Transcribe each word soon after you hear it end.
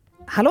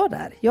Hallå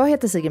där, jag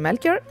heter Sigrid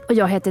Melchior. Och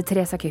jag heter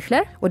Teresa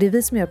Küchler. Och det är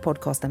vi som gör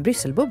podcasten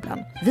Brysselbubblan.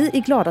 Vi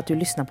är glada att du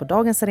lyssnar på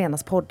Dagens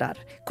Arenas poddar.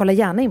 Kolla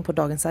gärna in på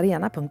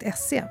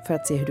dagensarena.se för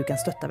att se hur du kan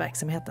stötta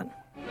verksamheten.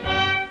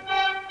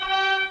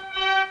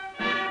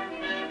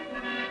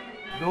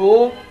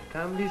 Då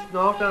kan vi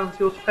snart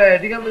anse oss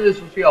färdiga med det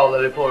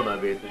sociala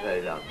reformarbetet här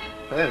i landet.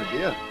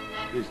 Färdiga?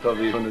 Visst har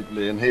vi hunnit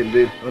bli en hel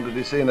del under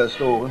de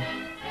senaste åren.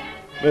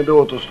 Men det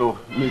återstår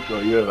mycket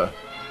att göra.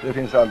 Det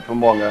finns allt för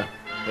många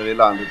här i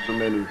landet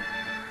som ännu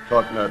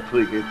saknar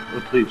trygghet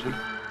och trivsel.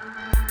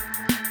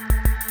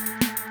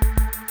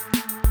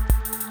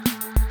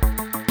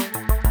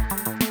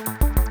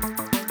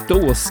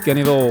 Då ska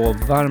ni vara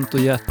varmt och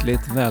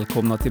hjärtligt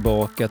välkomna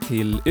tillbaka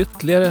till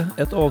ytterligare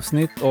ett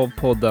avsnitt av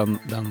podden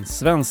Den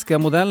svenska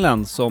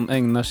modellen som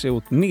ägnar sig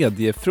åt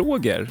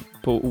mediefrågor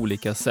på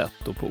olika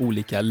sätt och på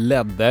olika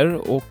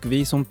ledder. Och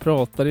vi som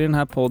pratar i den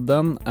här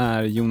podden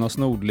är Jonas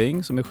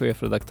Nordling som är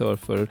chefredaktör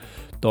för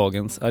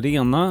Dagens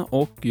Arena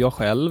och jag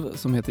själv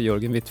som heter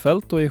Jörgen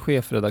Wittfeldt och är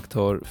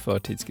chefredaktör för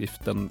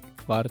tidskriften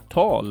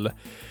Kvartal.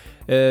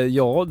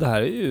 Ja, det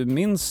här är ju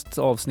minst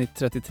avsnitt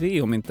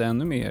 33 om inte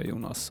ännu mer,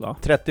 Jonas, va?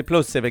 30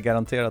 plus är vi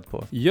garanterat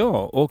på.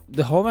 Ja, och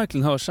det har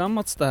verkligen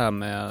hörsammats det här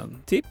med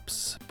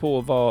tips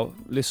på vad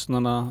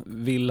lyssnarna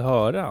vill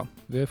höra.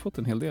 Vi har fått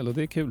en hel del och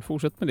det är kul.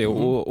 Fortsätt med det.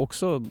 Och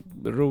också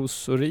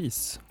ros och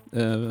ris.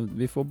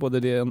 Vi får både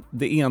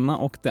det ena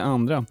och det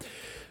andra.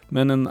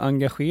 Men en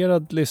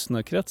engagerad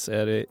lyssnarkrets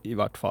är det i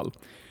vart fall.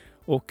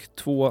 Och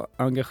 2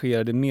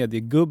 engagerade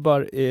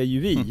mediegubbar är ju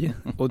vi.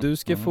 Och du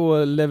ska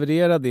få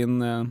leverera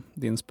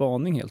din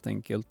spaning helt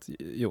enkelt,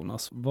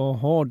 Jonas. Vad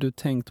har du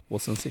tänkt på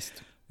sen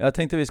sist? Jag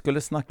tänkte vi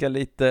skulle snacka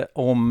lite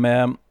om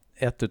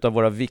ett av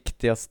våra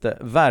viktigaste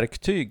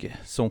verktyg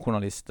som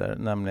journalister,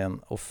 nämligen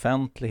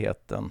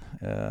offentligheten.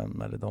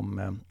 Eller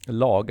de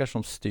lagar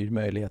som styr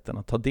möjligheten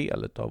att ta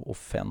del av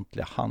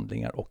offentliga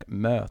handlingar och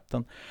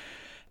möten.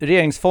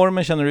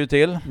 Regeringsformen känner du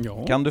till.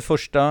 Ja. Kan du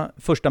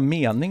första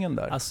meningen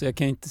där? Alltså jag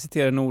kan inte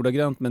citera den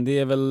ordagrant, men det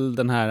är väl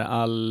den här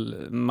all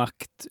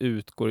makt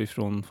utgår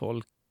ifrån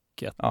folket.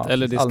 Ja,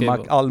 eller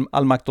det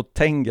all makt åt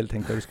Tengel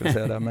tänkte jag du skulle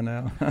säga där. Men,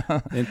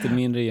 det är inte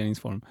min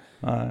regeringsform.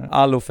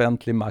 All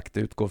offentlig makt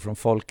utgår från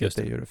folket,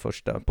 det är ju det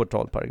första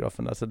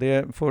portalparagrafen där. Så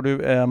det får du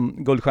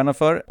guldstjärna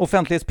för.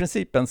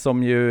 Offentlighetsprincipen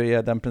som ju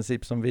är den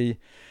princip som vi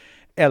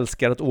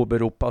älskar att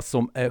åberopa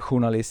som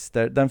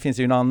journalister. Den finns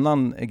ju en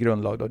annan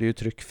grundlag då, det är ju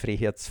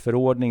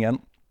tryckfrihetsförordningen.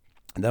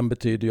 Den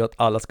betyder ju att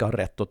alla ska ha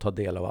rätt att ta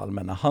del av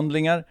allmänna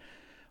handlingar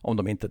om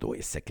de inte då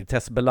är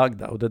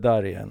sekretessbelagda. Och det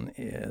där är en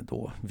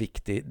då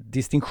viktig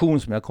distinktion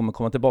som jag kommer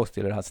komma tillbaka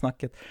till i det här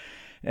snacket.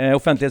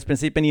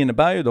 Offentlighetsprincipen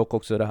innebär ju dock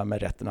också det här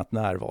med rätten att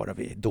närvara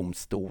vid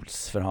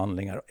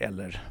domstolsförhandlingar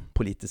eller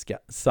politiska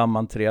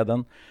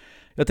sammanträden.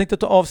 Jag tänkte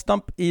ta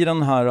avstamp i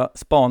den här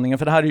spaningen,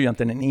 för det här är ju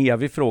egentligen en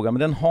evig fråga, men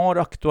den har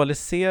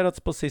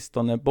aktualiserats på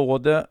sistone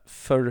både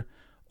för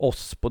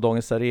oss på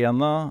Dagens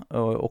Arena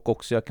och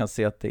också jag kan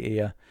se att det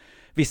är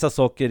vissa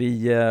saker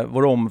i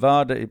vår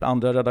omvärld, i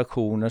andra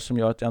redaktioner som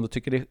gör att jag ändå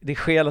tycker det är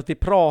skäl att vi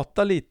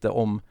pratar lite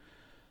om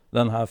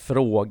den här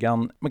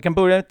frågan. Man kan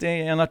börja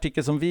i en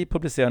artikel som vi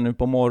publicerar nu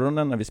på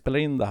morgonen när vi spelar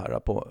in det här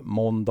på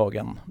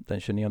måndagen den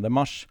 29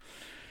 mars.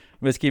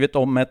 Vi har skrivit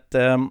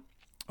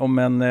om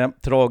en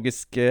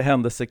tragisk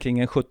händelse kring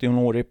en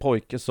 17-årig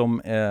pojke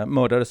som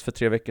mördades för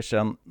 3 veckor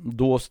sedan.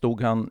 Då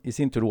stod han i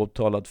sin tur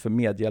åtalad för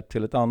medhjälp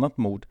till ett annat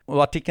mord.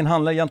 Och artikeln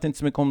handlar egentligen inte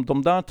så mycket om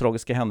de där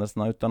tragiska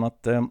händelserna utan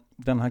att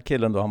den här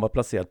killen då, han var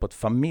placerad på ett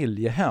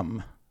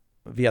familjehem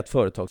via ett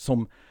företag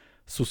som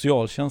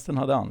socialtjänsten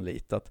hade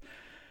anlitat.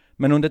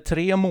 Men under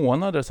 3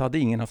 månader så hade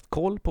ingen haft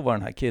koll på var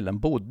den här killen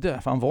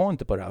bodde, för han var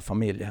inte på det här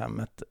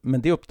familjehemmet.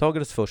 Men det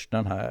uppdagades först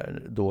när den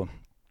här då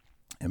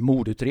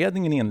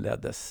mordutredningen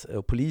inleddes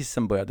och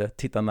polisen började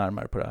titta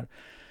närmare på det här.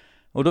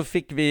 Och då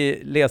fick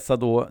vi läsa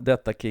då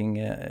detta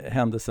kring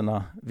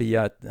händelserna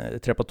via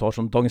ett reportage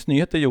som Dagens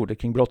Nyheter gjorde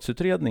kring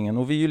brottsutredningen.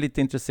 Och vi är ju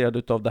lite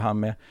intresserade av det här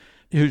med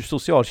hur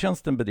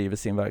socialtjänsten bedriver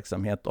sin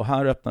verksamhet. Och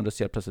här öppnades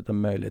helt plötsligt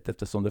en möjlighet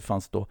eftersom det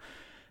fanns då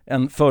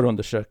en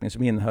förundersökning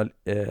som innehöll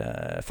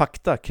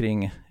fakta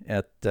kring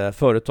ett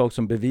företag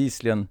som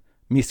bevisligen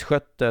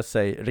misskötte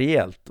sig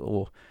rejält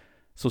och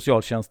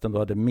socialtjänsten då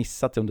hade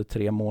missat under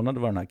 3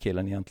 månader var den här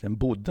killen egentligen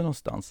bodde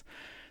någonstans.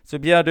 Så vi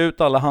begärde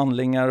ut alla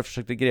handlingar och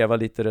försökte gräva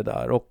lite i det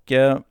där. Och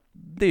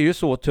det är ju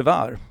så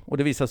tyvärr. Och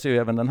det visar sig ju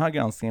även den här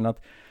granskningen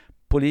att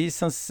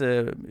polisens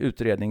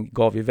utredning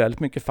gav ju väldigt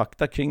mycket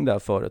fakta kring det här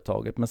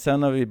företaget. Men sen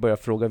när vi börjar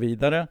fråga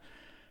vidare,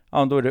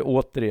 ja, då är det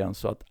återigen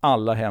så att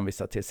alla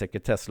hänvisar till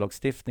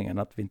sekretesslagstiftningen.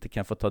 Att vi inte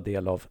kan få ta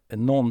del av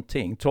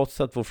någonting.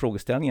 Trots att vår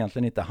frågeställning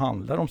egentligen inte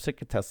handlar om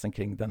sekretessen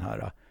kring den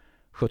här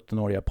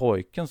 17-åriga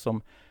pojken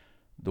som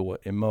då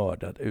är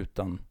mördad,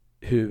 utan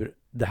hur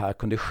det här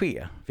kunde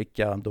ske.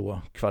 Vilka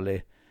då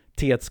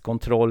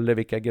kvalitetskontroller,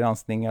 vilka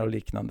granskningar och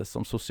liknande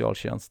som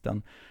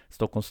socialtjänsten,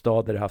 Stockholms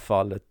stad i det här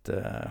fallet,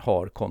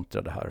 har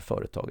kontra det här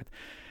företaget.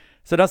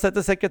 Så där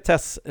sätter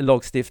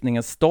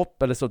sekretesslagstiftningen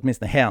stopp, eller så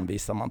åtminstone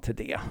hänvisar man till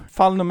det.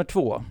 Fall nummer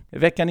 2.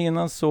 Veckan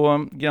innan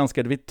så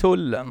granskade vi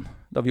tullen.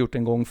 Det har vi gjort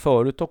en gång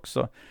förut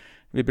också.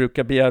 Vi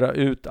brukar begära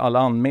ut alla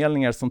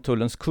anmälningar som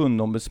tullens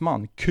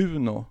kundombudsman,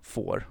 Kuno,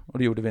 får. Och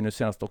det gjorde vi nu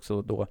senast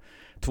också då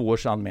 2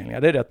 års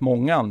anmälningar. Det är rätt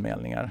många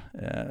anmälningar.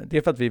 Det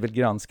är för att vi vill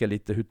granska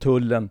lite hur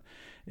tullen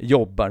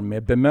jobbar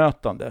med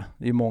bemötande.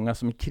 Det är många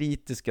som är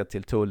kritiska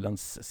till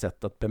tullens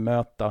sätt att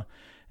bemöta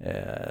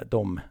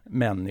de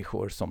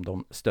människor som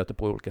de stöter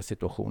på i olika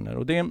situationer.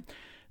 Och det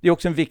är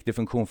också en viktig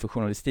funktion för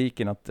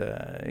journalistiken att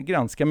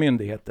granska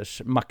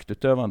myndigheters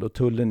maktutövande. Och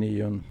tullen är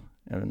ju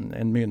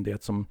en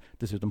myndighet som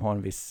dessutom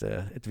har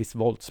ett visst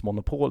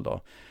våldsmonopol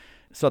då.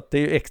 Så att det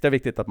är extra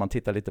viktigt att man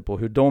tittar lite på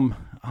hur de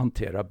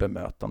hanterar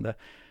bemötande.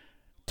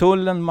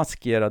 Tullen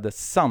maskerade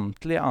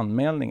samtliga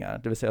anmälningar,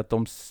 det vill säga att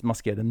de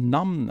maskerade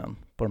namnen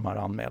på de här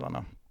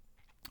anmälarna.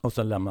 Och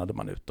så lämnade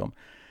man ut dem.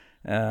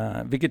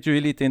 Vilket ju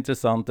är lite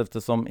intressant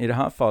eftersom i det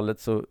här fallet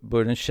så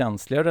bör den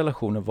känsliga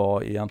relationen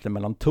vara egentligen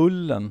mellan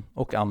tullen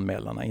och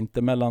anmälarna.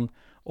 Inte mellan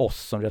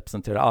oss som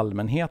representerar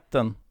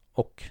allmänheten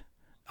och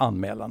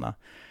anmälarna.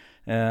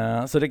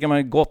 Så det kan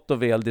man gott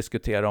och väl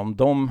diskutera om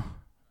de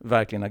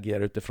verkligen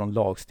agerar utifrån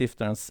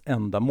lagstiftarens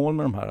ändamål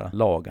med de här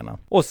lagarna.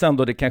 Och sen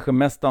då det kanske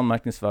mest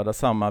anmärkningsvärda,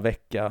 samma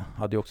vecka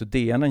hade ju också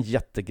DN en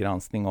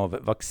jättegranskning av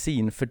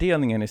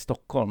vaccinfördelningen i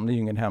Stockholm. Det är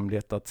ju ingen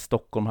hemlighet att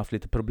Stockholm har haft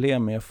lite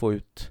problem med att få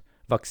ut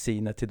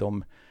vacciner till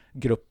de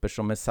grupper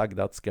som är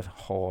sagda att ska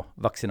ha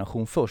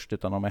vaccination först,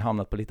 utan de har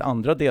hamnat på lite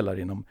andra delar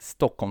inom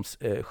Stockholms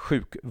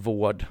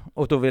sjukvård.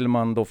 Och då vill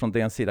man då från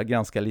DN:s sida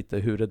granska lite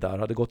hur det där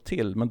hade gått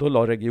till. Men då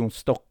la Region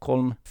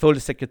Stockholm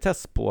full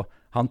sekretess på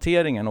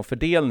hanteringen och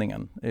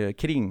fördelningen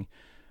kring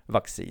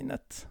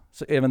vaccinet.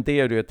 Så även det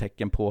är ju ett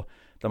tecken på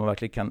där man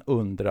verkligen kan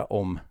undra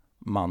om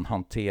man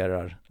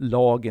hanterar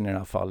lagen i det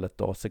här fallet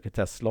då,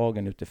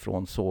 sekretesslagen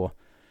utifrån så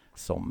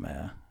som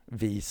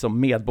vi som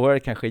medborgare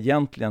kanske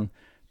egentligen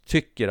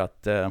tycker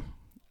att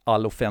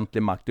all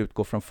offentlig makt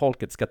utgår från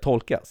folket ska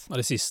tolkas. Ja,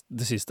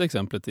 det sista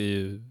exemplet är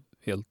ju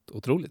helt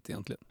otroligt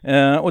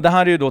egentligen. Och det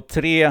här är ju då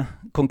 3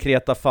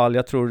 konkreta fall.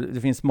 Jag tror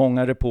det finns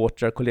många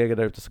reportrar, kollegor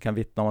där ute som kan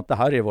vittna om att det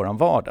här är våran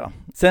vardag.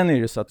 Sen är det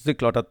ju så att det är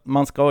klart att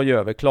man ska ju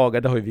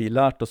överklaga, det har ju vi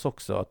lärt oss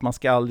också, att man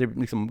ska aldrig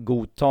liksom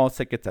godta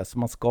sekretess,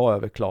 man ska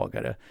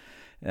överklaga det.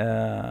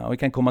 Och vi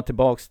kan komma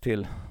tillbaks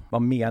till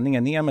vad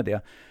meningen är med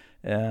det.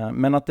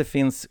 Men att det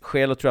finns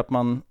skäl att tro att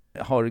man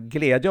har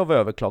glädje av att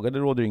överklaga, det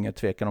råder inget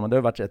tvekan om. Det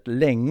har varit rätt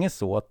länge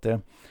så att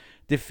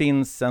det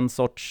finns en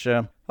sorts,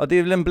 det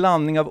är väl en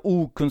blandning av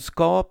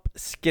okunskap,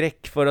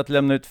 skräck för att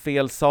lämna ut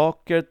fel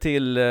saker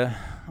till,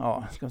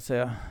 ska man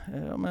säga,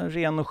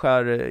 ren och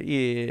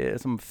skär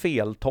som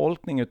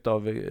feltolkning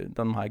utav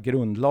de här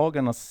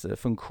grundlagarnas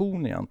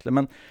funktion egentligen.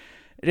 Men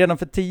redan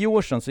för 10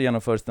 år sedan så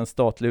genomfördes en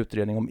statlig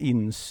utredning om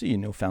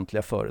insyn i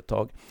offentliga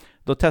företag.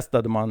 Då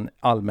testade man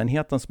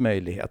allmänhetens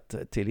möjlighet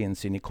till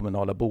insyn i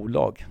kommunala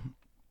bolag.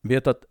 Vi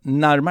vet att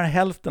närmare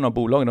hälften av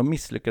bolagen de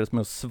misslyckades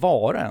med att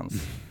svara ens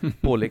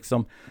på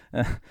liksom.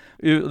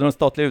 Den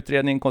statliga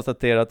utredningen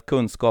konstaterar att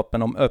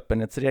kunskapen om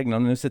öppenhetsreglerna,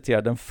 nu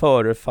citerar den,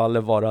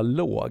 förefaller vara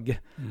låg.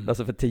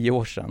 Alltså för 10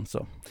 år sedan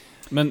så.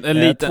 Men en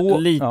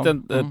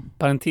liten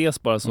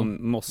parentes bara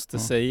som måste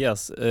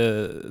sägas.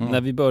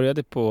 När vi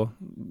började på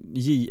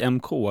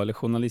JMK eller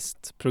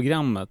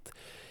journalistprogrammet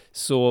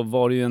så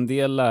var det ju en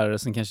del lärare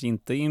som kanske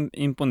inte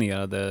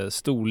imponerade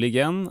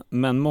storligen,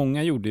 men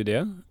många gjorde ju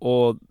det.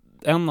 Och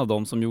en av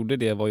dem som gjorde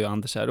det var ju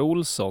Anders R.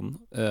 Olsson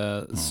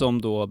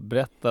som då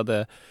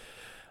berättade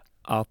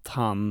att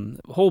han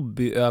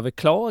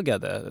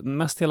hobbyöverklagade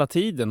mest hela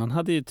tiden. Han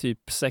hade ju typ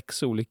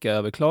 6 olika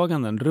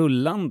överklaganden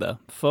rullande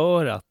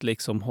för att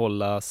liksom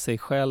hålla sig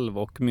själv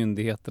och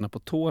myndigheterna på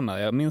tårna.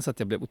 Jag minns att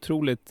jag blev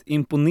otroligt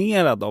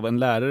imponerad av en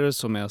lärare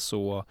som är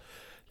så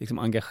liksom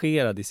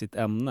engagerad i sitt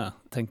ämne.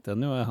 Tänkte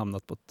nu har jag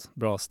hamnat på ett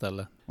bra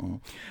ställe.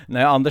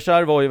 Nej, Anders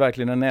R. var ju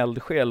verkligen en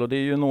eldsjäl och det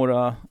är ju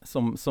några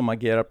som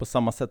agerar på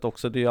samma sätt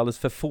också. Det är ju alldeles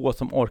för få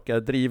som orkar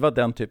driva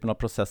den typen av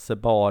processer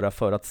bara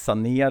för att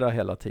sanera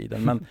hela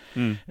tiden. Men,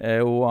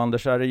 och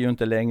Anders R. är ju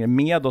inte längre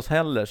med oss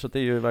heller, så det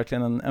är ju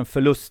verkligen en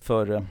förlust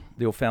för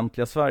det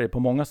offentliga Sverige på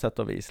många sätt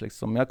och vis.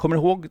 Liksom. Jag kommer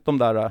ihåg de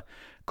där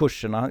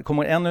kurserna.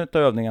 En av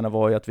övningarna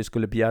var ju att vi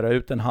skulle begära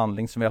ut en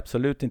handling som vi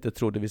absolut inte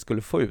trodde vi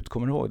skulle få ut.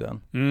 Kommer du ihåg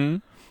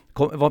den?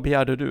 Vad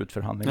begärde du ut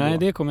för handling? Nej,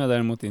 det kommer jag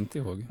däremot inte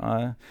ihåg.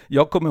 Nej,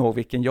 jag kommer ihåg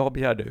vilken jag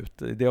begärde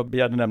ut. Jag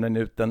begärde nämligen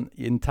ut den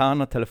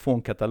interna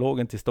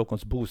telefonkatalogen till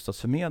Stockholms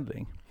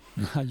bostadsförmedling.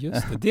 Ja,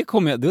 just det. Det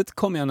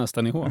kommer jag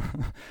nästan ihåg.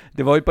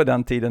 Det var ju på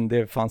den tiden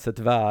det fanns ett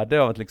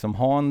värde av att liksom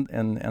ha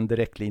en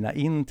direktlina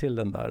in till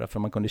den där, för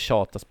man kunde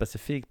tjata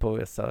specifikt på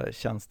vissa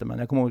tjänstemän.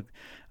 Jag kommer ihåg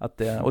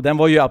att och den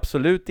var ju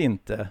absolut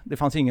inte, det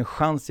fanns ingen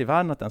chans i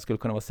världen att den skulle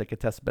kunna vara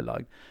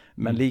sekretessbelagd.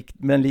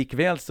 Men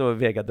likväl så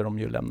vägade de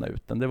ju lämna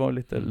ut den. Det var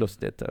lite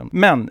lustigt.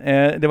 Men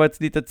det var ett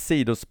litet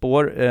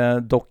sidospår,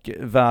 dock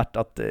värt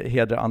att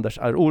hedra Anders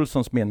R.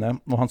 Olssons minne.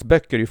 Och hans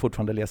böcker är ju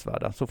fortfarande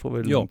läsvärda, så får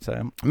vi lugnt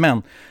säga.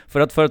 Men för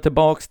att föra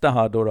tillbaks det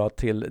här då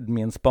till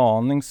min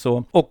spaning,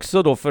 så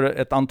också då för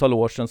ett antal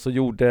år sedan så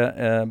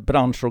gjorde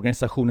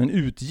branschorganisationen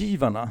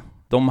Utgivarna.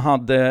 De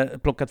hade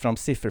plockat fram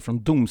siffror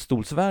från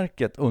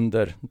Domstolsverket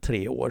under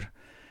 3 år.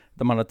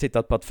 där man har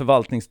tittat på att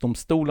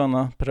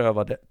förvaltningsdomstolarna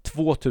prövade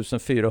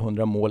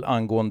 2400 mål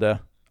angående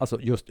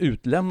alltså just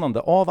utlämnande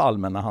av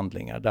allmänna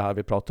handlingar, det här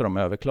vi pratar om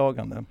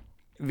överklagande.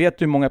 Vet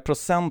du hur många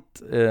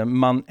procent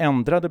man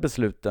ändrade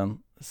besluten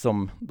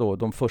som då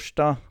de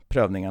första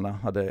prövningarna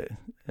hade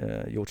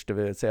gjorts, det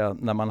vill säga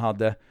när man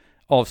hade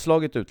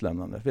avslagit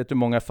utlämnande? Vet du hur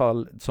många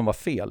fall som var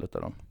fel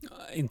utav dem?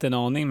 Inte en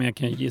aning, men jag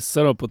kan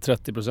gissa då på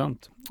 30%.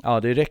 Ja,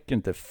 det räcker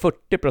inte.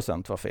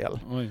 40% var fel.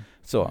 Oj.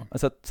 Så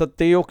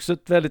det är också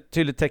ett väldigt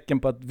tydligt tecken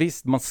på att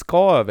visst, man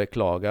ska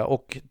överklaga,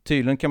 och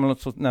tydligen kan man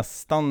också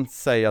nästan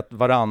säga att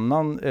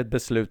varannan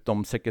beslut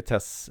om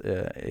sekretess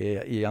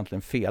är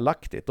egentligen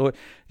felaktigt. Och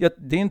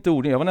det är inte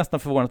ord, jag var nästan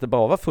förvånad att det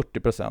bara var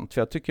 40%,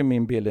 för jag tycker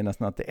min bild är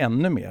nästan att det är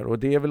ännu mer. Och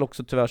det är väl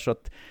också tyvärr så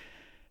att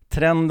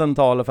trenden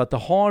talar för att det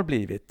har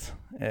blivit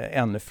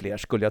ännu fler,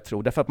 skulle jag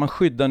tro. Därför att man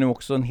skyddar nu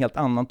också en helt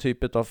annan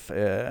typ av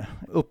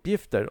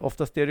uppgifter.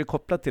 Oftast är det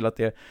kopplat till att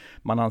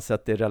man anser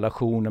att det är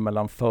relationer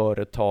mellan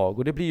företag.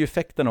 Och det blir ju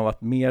effekten av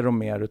att mer och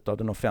mer av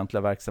den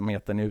offentliga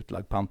verksamheten är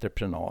utlagd på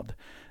entreprenad.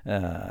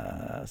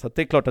 Så att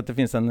det är klart att det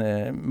finns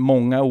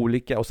många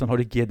olika. Och sen har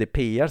det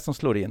GDPR som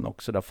slår in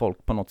också, där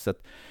folk på något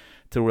sätt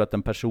tror att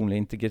den personliga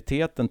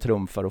integriteten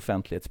trumfar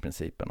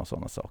offentlighetsprincipen och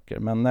sådana saker.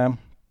 Men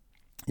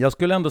jag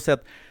skulle ändå säga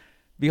att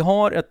vi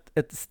har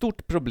ett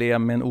stort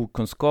problem med en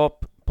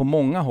okunskap på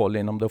många håll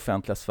inom det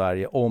offentliga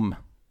Sverige om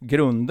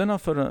grunderna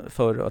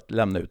för att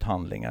lämna ut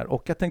handlingar.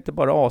 Och jag tänkte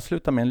bara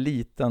avsluta med en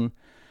liten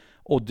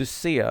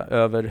odyssé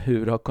över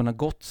hur det har kunnat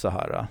gått så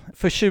här.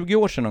 För 20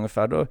 år sedan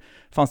ungefär, då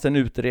fanns det en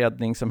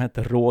utredning som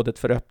hette Rådet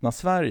för öppna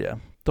Sverige.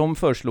 De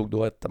föreslog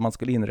då att man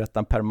skulle inrätta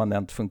en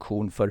permanent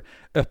funktion för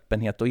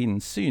öppenhet och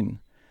insyn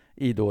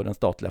i då den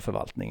statliga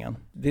förvaltningen.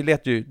 Det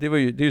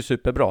är ju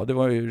superbra, det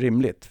var ju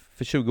rimligt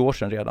för 20 år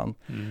sedan redan.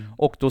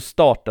 Och då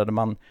startade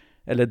man,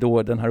 eller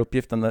då den här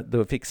uppgiften,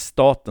 då fick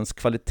Statens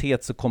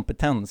kvalitets- och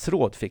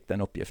kompetensråd fick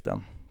den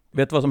uppgiften.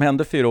 Vet du vad som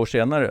hände 4 år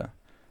senare?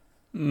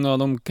 Ja,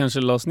 de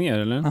kanske lades ner,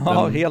 eller?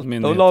 Ja,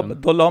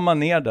 helt. Då la man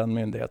ner den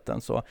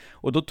myndigheten. Så.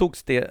 Och då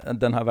togs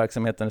den här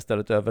verksamheten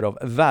istället över av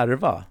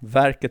Verva,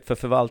 Verket för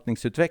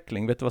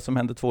förvaltningsutveckling. Vet du vad som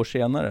hände 2 år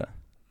senare?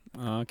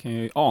 Ja, kan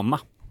jag ju ana.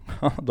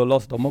 Då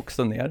lades de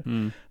också ner.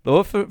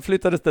 Då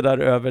flyttades det där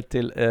över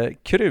till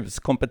KRUS,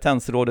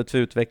 Kompetensrådet för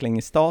utveckling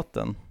i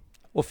staten.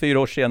 Och 4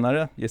 år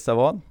senare, gissa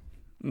vad?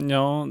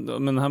 Ja,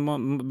 men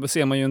här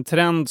ser man ju en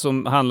trend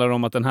som handlar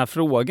om att den här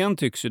frågan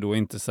tycks ju då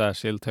inte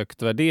särskilt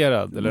högt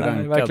värderad eller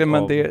rankad. Verkligen,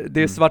 men det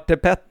är Svarte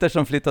Petter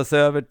som flyttas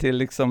över till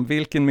liksom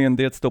vilken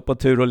myndighet står på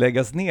tur att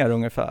läggas ner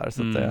ungefär.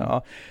 Så att,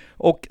 ja.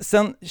 Och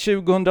sen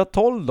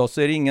 2012 då,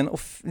 så är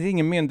det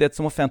ingen myndighet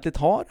som offentligt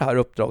har det här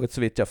uppdraget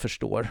så vitt jag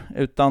förstår.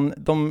 Utan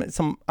de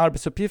som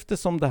arbetsuppgifter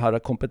som det här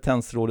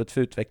kompetensrådet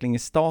för utveckling i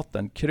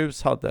staten,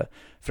 KRUS, hade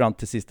fram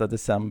till sista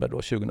december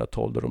då,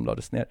 2012 då de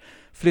lades ner,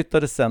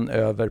 flyttades sen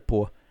över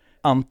på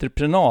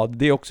entreprenad.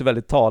 Det är också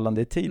väldigt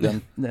talande i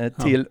tiden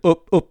till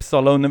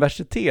Uppsala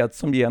universitet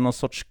som ger någon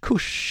sorts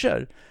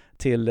kurser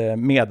till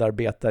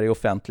medarbetare i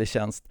offentlig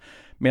tjänst.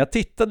 Men jag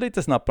tittade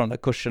lite snabbt på de där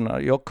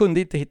kurserna. Jag kunde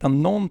inte hitta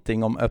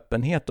någonting om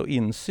öppenhet och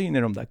insyn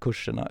i de där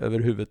kurserna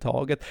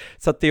överhuvudtaget.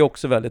 Så att det är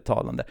också väldigt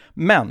talande.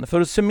 Men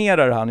för att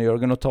summera det här nu,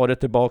 Jörgen, och ta det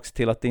tillbaks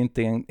till att det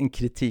inte är en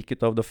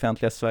kritik av det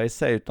offentliga Sverige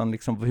sig, utan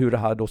liksom hur det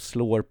här då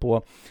slår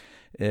på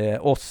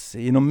oss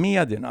inom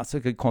medierna. Så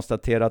jag kan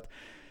konstatera att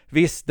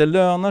visst, det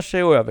lönar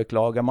sig att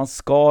överklaga. Man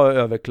ska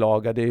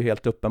överklaga. Det är ju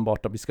helt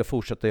uppenbart att vi ska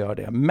fortsätta göra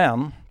det.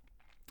 Men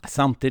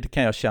samtidigt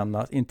kan jag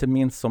känna, inte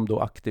minst som då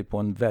aktiv på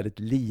en väldigt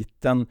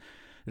liten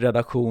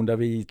redaktion där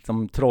vi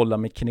liksom trollar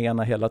med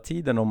knäna hela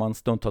tiden och man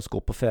stundtals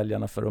går på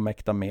fälgarna för att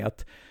mäkta med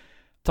att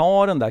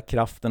ta den där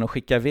kraften och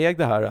skicka iväg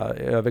det här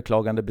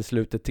överklagande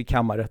beslutet till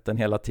kammarrätten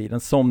hela tiden,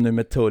 som nu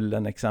med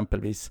tullen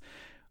exempelvis.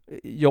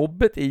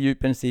 Jobbet är ju i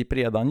princip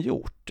redan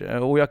gjort,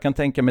 och jag kan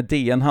tänka mig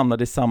DN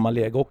hamnade i samma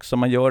läge också.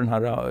 Man gör den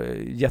här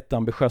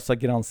jätteambitiösa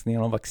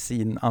granskningen av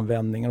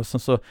vaccinanvändningen och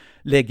så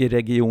lägger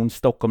Region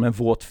Stockholm en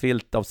våt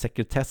filt av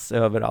sekretess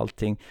över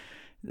allting.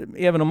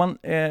 Även om man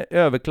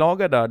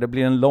överklagar där, det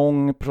blir en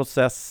lång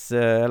process, i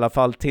alla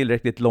fall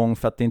tillräckligt lång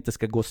för att det inte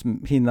ska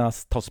hinna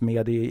tas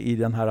med i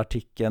den här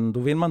artikeln. Då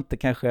vill man inte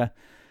kanske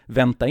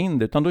vänta in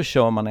det, utan då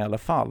kör man i alla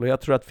fall. Och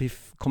jag tror att vi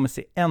kommer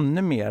se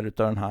ännu mer av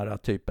den här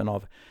typen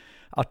av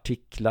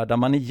artiklar där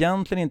man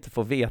egentligen inte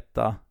får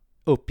veta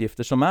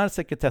uppgifter som är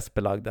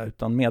sekretessbelagda,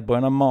 utan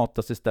medborgarna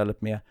matas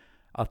istället med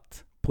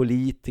att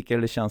politiker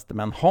eller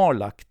tjänstemän har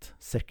lagt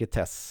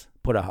sekretess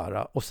på det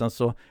här, och sen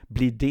så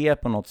blir det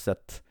på något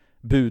sätt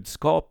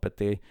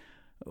budskapet.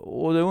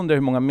 Och jag undrar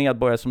hur många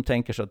medborgare som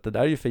tänker så att det där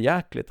är ju för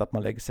jäkligt att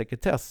man lägger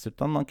sekretess,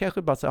 utan man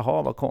kanske bara säger,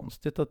 vad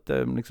konstigt att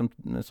liksom,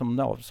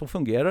 så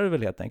fungerar det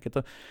väl helt enkelt.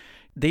 Och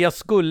det jag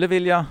skulle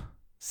vilja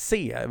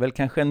se är väl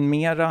kanske en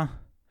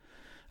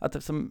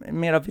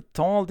mera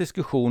vital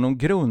diskussion om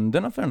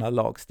grunderna för den här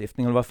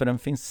lagstiftningen och varför den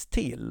finns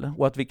till,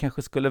 och att vi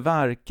kanske skulle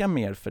verka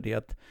mer för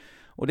det.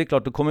 Och det är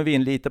klart, då kommer vi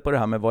in lite på det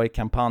här med vad är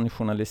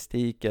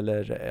kampanjjournalistik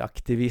eller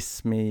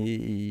aktivism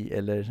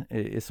eller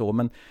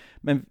så.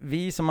 Men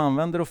vi som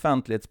använder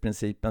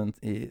offentlighetsprincipen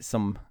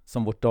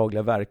som vårt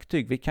dagliga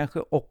verktyg, vi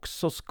kanske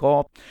också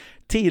ska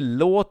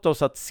tillåta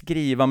oss att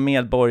skriva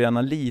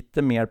medborgarna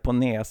lite mer på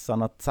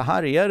näsan att så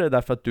här är det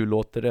därför att du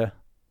låter det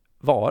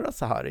vara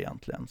så här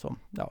egentligen. Så,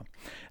 ja.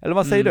 Eller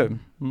vad säger du?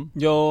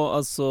 Ja,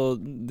 alltså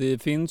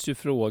det finns ju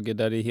frågor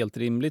där det är helt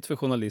rimligt för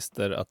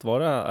journalister att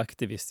vara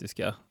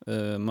aktivistiska.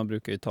 Man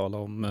brukar ju tala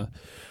om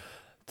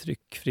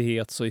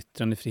tryckfrihets- och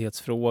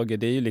yttrandefrihetsfrågor.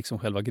 Det är ju liksom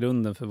själva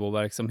grunden för vår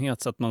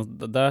verksamhet. Så att man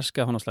där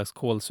ska ha någon slags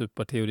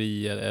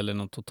kolsuparteori eller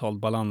någon total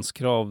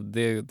balanskrav,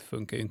 det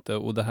funkar ju inte.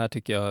 Och det här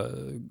tycker jag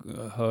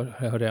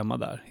hör hemma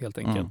där, helt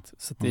enkelt.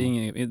 Så att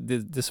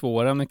det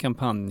svåra med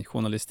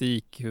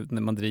kampanjjournalistik,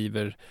 när man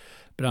driver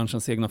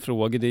branschens egna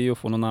frågor, det är ju att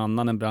få någon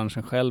annan än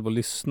branschen själv att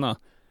lyssna.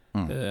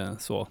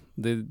 Så,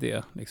 det är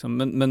det. Liksom.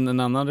 Men en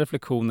annan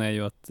reflektion är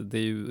ju att det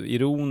är ju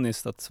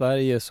ironiskt att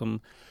Sverige som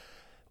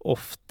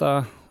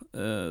ofta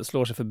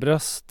slår sig för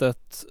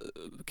bröstet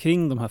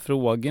kring de här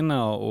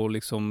frågorna och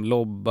liksom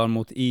lobbar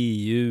mot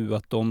EU,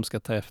 att de ska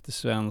ta efter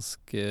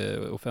svensk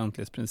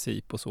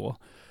offentlighetsprincip och så.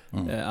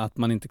 Att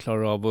man inte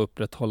klarar av att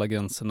upprätthålla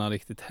gränserna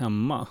riktigt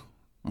hemma.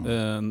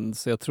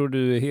 Så jag tror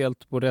du är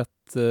helt på rätt,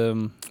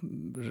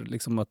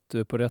 liksom att du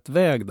är på rätt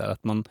väg där.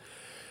 Att man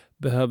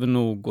behöver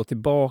nog gå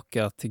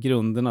tillbaka till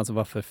grunderna. Alltså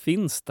varför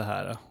finns det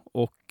här?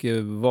 Och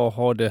vad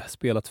har det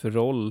spelat för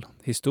roll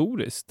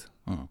historiskt?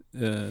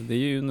 Det är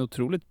ju en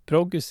otroligt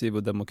progressiv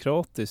och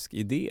demokratisk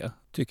idé,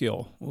 tycker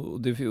jag.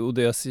 Och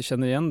jag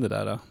känner igen det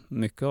där,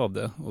 mycket av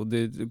det. Och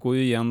det går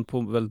ju igen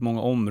på väldigt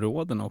många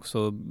områden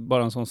också.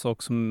 Bara en sån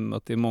sak som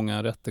att det är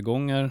många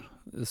rättegångar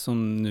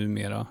som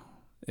numera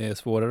är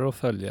svårare att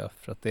följa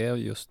för att det är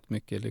just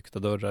mycket lyckta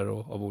dörrar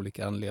och av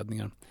olika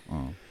anledningar.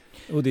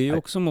 Och det är ju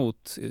också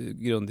mot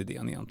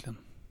grundidén egentligen.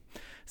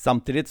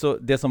 Samtidigt så,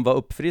 det som var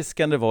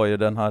uppfriskande var ju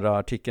den här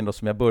artikeln då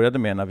som jag började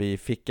med, när vi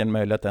fick en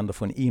möjlighet att ändå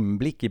få en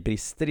inblick i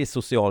brister i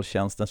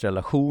socialtjänstens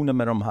relationer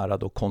med de här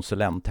då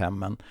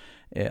konsulenthemmen.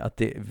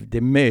 Att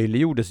det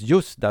möjliggjordes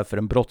just därför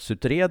en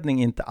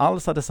brottsutredning inte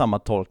alls hade samma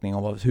tolkning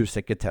av hur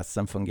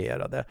sekretessen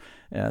fungerade.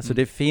 Så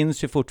det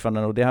finns ju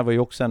fortfarande, och det här var ju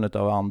också en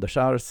av Anders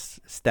Ars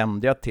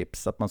ständiga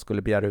tips, att man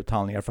skulle begära ut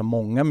handlingar från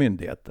många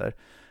myndigheter.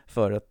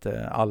 För att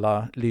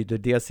alla lyder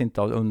dels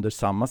inte under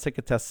samma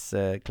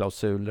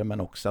sekretessklausuler,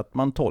 men också att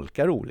man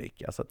tolkar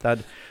olika. Så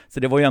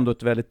det var ju ändå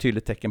ett väldigt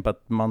tydligt tecken på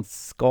att man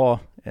ska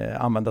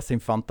använda sin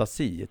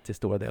fantasi till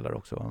stora delar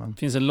också. Det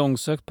finns en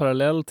långsökt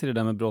parallell till det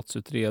där med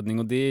brottsutredning,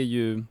 och det är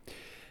ju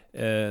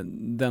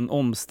den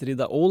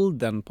omstridda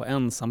åldern på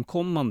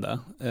ensamkommande.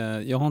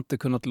 Jag har inte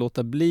kunnat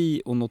låta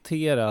bli att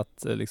notera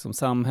att liksom,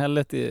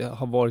 samhället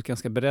har varit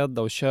ganska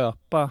beredda att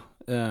köpa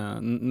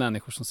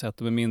människor som säger att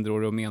de är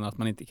mindreåriga och menar att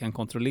man inte kan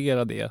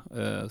kontrollera det.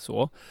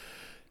 Så.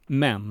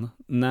 Men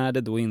när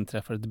det då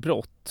inträffar ett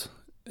brott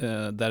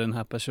där den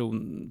här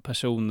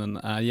personen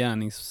är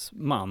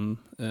gärningsman,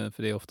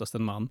 för det är oftast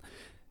en man,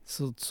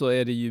 så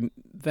är det ju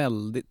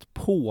väldigt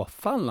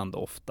påfallande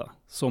ofta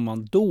som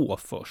man då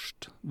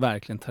först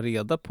verkligen tar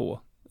reda på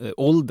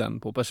åldern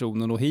på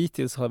personen, och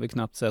hittills har vi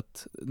knappt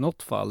sett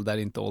något fall där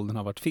inte åldern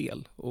har varit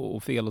fel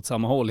och fel åt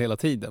samma håll hela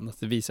tiden. Att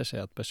det visar sig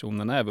att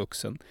personen är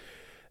vuxen,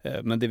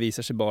 men det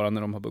visar sig bara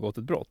när de har begått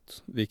ett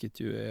brott, vilket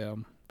ju är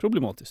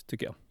problematiskt,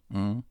 tycker jag.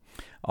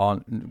 Ja,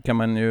 kan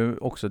man ju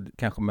också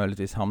kanske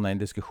möjligtvis hamna i en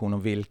diskussion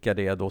om vilka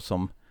det är då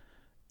som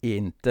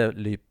inte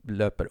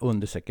löper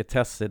under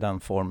sekretess i den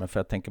formen. För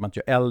jag tänker att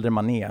ju äldre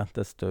man är,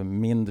 desto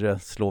mindre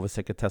slår vi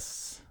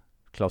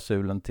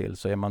sekretessklausulen till.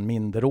 Så är man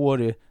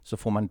minderårig så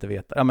får man inte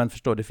veta. Ja, men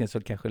förstår, det finns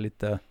väl kanske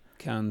lite...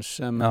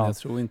 Kanske, men jag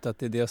tror inte att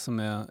det är det som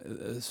är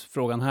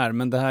frågan här.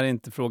 Men det här är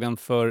inte frågan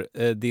för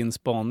din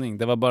spaning.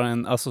 Det var bara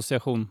en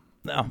association.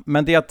 Ja,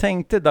 men det jag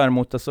tänkte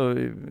däremot, alltså,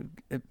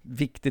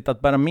 viktigt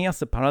att bära med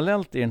sig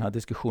parallellt i den här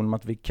diskussionen om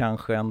att vi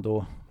kanske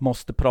ändå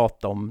måste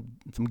prata om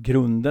liksom,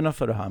 grunderna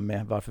för det här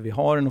med varför vi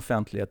har en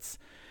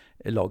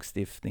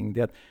offentlighetslagstiftning. Det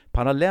är att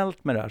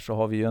parallellt med det här så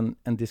har vi ju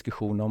en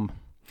diskussion om,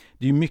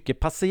 det är ju mycket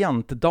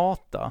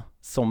patientdata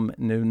som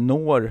nu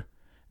når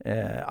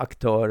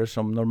aktörer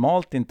som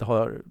normalt inte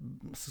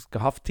ska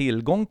haft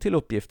tillgång till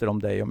uppgifter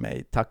om dig och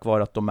mig, tack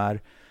vare att de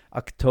är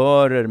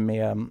aktörer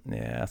med,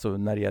 alltså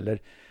när det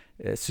gäller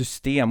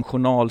system,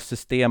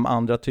 journalsystem,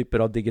 andra typer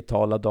av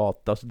digitala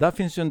data. Så där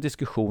finns ju en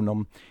diskussion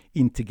om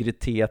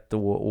integritet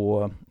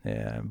och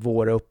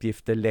våra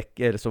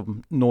uppgifter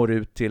som når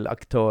ut till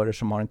aktörer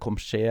som har en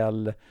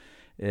kommersiell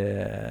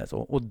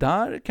och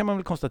där kan man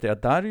väl konstatera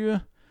att där är ju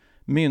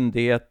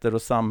myndigheter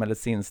och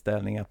samhällets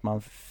inställning att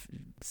man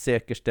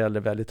säkerställer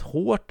väldigt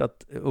hårt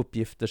att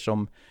uppgifter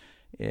som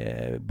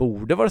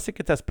borde vara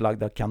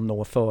sekretessbelagda kan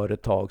nå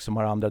företag som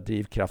har andra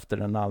drivkrafter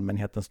än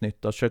allmänhetens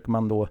nytta. Och försöker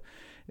man då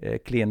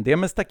klin det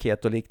med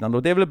staket och liknande.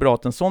 Och det är väl bra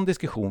att en sån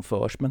diskussion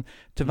förs. Men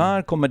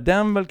tyvärr kommer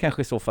den väl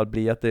kanske i så fall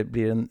bli att det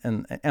blir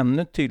en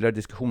ännu tydligare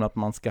diskussion att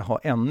man ska ha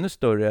ännu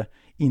större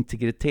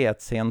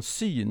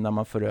integritetshänsyn när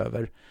man för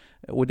över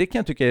Och det kan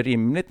jag tycka är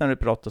rimligt när det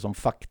pratas om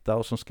fakta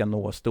och som ska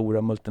nå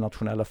stora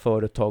multinationella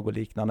företag och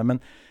liknande.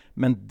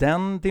 Men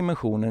den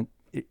dimensionen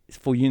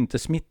får ju inte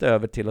smitta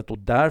över till att och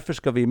därför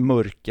ska vi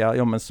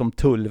mörka, men som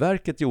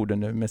Tullverket gjorde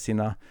nu med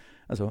sina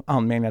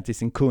anmälningar till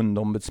sin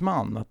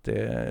kundombudsman, att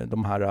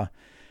de här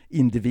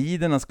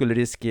individerna skulle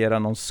riskera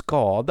någon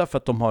skada för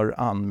att de har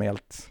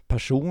anmält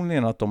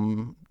personligen att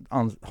de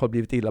har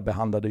blivit illa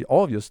behandlade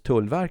av just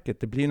Tullverket.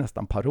 Det blir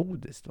nästan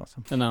parodiskt.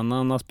 Alltså. En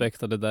annan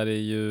aspekt av det där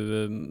är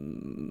ju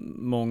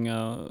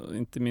många,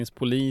 inte minst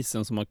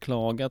polisen, som har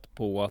klagat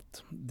på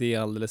att det är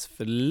alldeles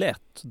för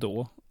lätt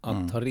då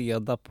att ta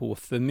reda på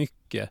för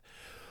mycket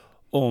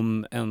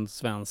om en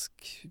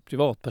svensk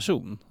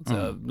privatperson.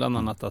 Bland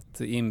annat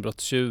att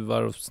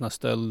inbrottstjuvar och såna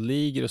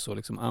stöldligor och så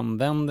liksom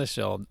använder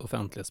sig av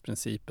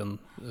offentlighetsprincipen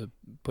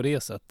på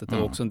det sättet. Det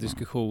var också en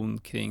diskussion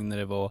kring när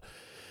det var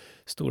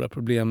stora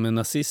problem med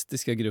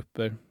nazistiska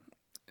grupper.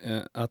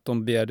 Att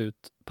de begärde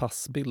ut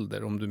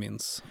passbilder, om du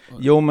minns.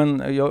 Jo,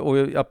 men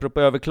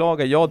apropå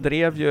överklaga, jag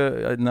drev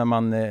ju när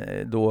man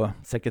då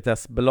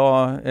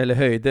sekretessbelade eller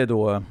höjde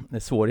då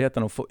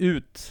svårigheten att få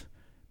ut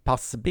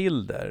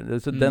passbilder.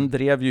 Så den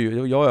drev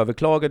ju, jag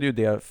överklagade ju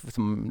det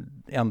som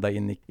ända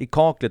in i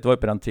kaklet. Det var ju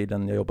på den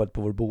tiden jag jobbade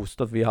på vår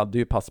bostad. Vi hade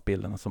ju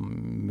passbilderna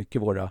som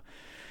mycket våra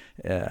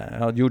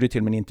jag gjorde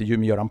till min intervju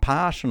med Göran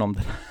Persson om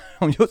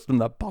just de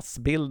där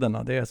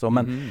passbilderna. Det är så.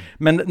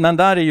 Men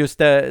där är just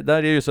det,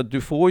 där är ju så att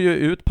du får ju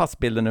ut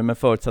passbilder nu, men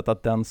förutsatt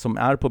att den som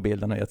är på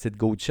bilden har gett sitt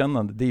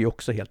godkännande. Det är ju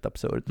också helt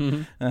absurt.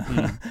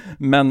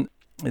 Men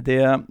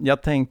det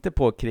jag tänkte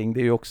på kring, det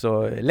är ju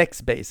också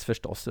Lexbase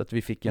förstås, att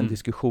vi fick en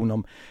diskussion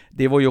om,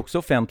 det var ju också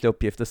offentliga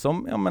uppgifter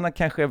som jag menar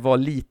kanske var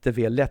lite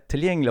väl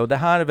lättillgängliga, och det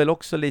här är väl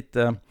också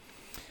lite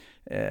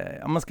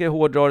om man ska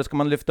hårdra det, ska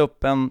man lyfta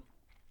upp en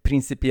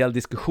principiell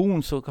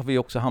diskussion, så har vi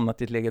också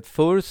hamnat i ett läge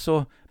förr,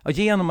 så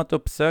genom att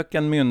uppsöka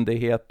en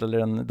myndighet eller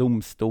en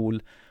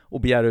domstol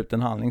och begära ut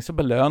en handling så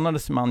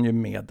belönades man ju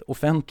med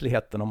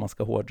offentligheten, om man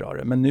ska hårdra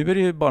det. Men nu är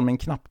det ju bara med en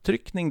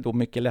knapptryckning då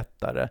mycket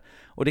lättare.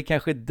 Och det är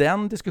kanske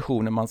den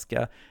diskussionen man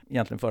ska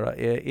egentligen föra.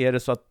 Är det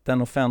så att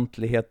den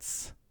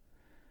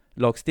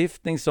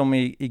offentlighetslagstiftning som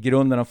i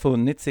grunden har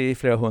funnits i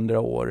flera hundra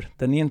år,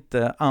 den är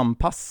inte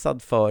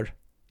anpassad för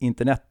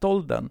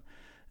internetåldern?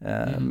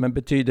 Men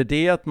betyder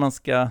det att man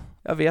ska,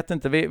 jag vet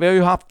inte, vi har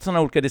ju haft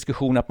sådana olika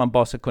diskussioner att man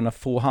bara ska kunna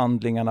få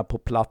handlingarna på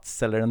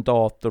plats eller en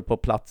dator på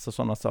plats och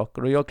sådana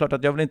saker. Och jag är klart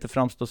att jag vill inte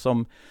framstå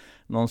som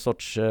någon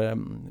sorts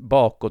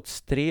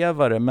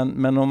bakåtsträvare,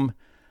 men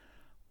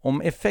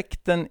om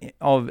effekten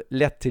av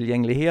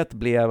lättillgänglighet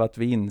blev att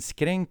vi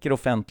inskränker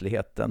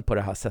offentligheten på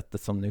det här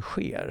sättet som nu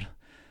sker,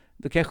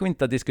 då kanske vi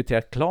inte har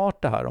diskuterat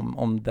klart det här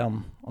om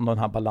den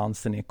här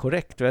balansen är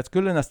korrekt. Och jag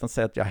skulle nästan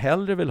säga att jag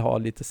hellre vill ha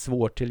lite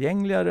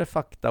svårtillgängligare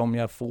fakta om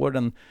jag får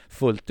den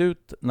fullt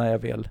ut när jag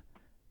väl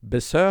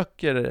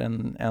besöker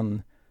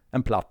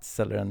en plats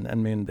eller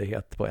en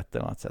myndighet på ett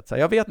eller annat sätt. Så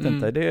jag vet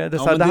inte.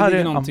 Det här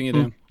är någonting i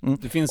det.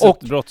 Det finns ett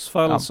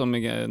brottsfall som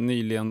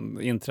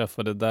nyligen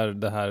inträffade där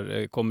det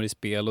här kommer i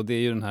spel, och det är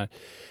ju den här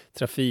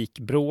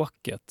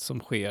trafikbråket som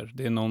sker.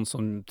 Det är någon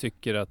som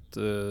tycker att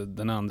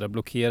den andra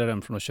blockerar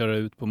den från att köra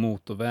ut på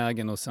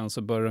motorvägen, och sen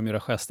så börjar de göra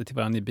gester till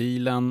varandra i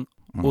bilen,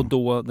 och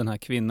då den här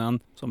kvinnan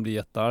som blir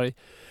jättearg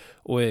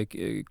och är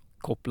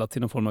kopplad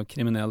till någon form av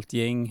kriminellt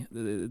gäng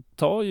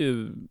tar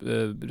ju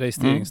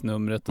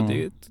registreringsnumret, och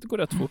det går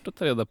rätt fort att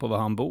ta reda på var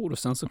han bor, och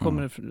sen så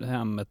kommer det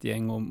hem ett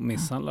gäng och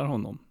misshandlar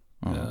honom.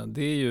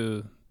 Det är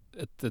ju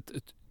ett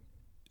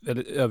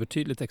väldigt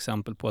övertydligt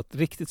exempel på att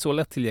riktigt så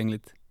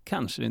lättillgängligt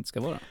kanske det inte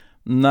ska vara.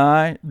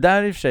 Nej,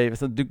 där i och för sig,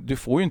 så du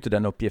får ju inte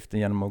den uppgiften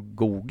genom att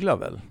googla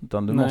väl,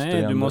 utan du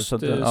måste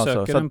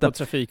söka den på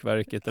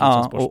Trafikverket eller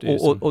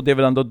Transportstyrelsen. Och det är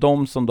väl ändå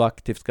de som då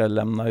aktivt ska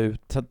lämna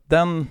ut. Så att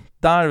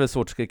där är väl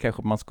svårt,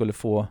 kanske man skulle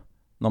få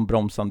någon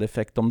bromsande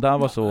effekt om det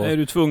var så. Är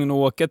du tvungen att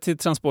åka till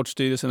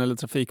Transportstyrelsen eller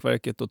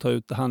Trafikverket och ta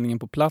ut handlingen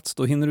på plats,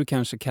 då hinner du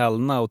kanske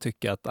kallna och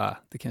tycka att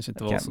det kanske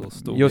inte var så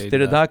stor just grej. I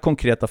det där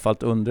konkreta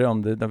fallet undrar jag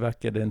om det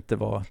verkar inte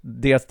vara,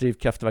 deras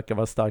drivkraft verkar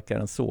vara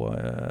starkare än så,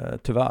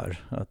 tyvärr.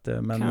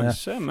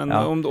 Men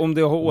om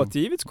det har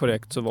återgivits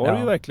korrekt, så var det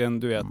ju verkligen,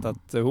 du vet,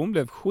 att hon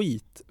blev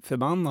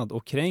skitförbannad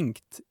och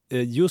kränkt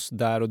just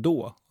där och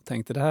då.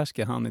 Tänkte, det här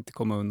ska han inte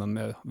komma undan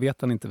med.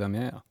 Vet han inte vem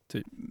jag är?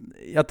 Typ.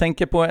 Jag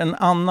tänker på en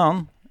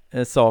annan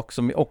sak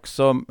som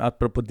också,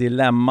 apropå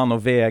dilemman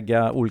och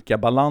väga olika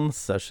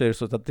balanser, så är det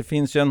så att det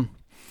finns ju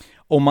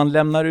om man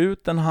lämnar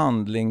ut en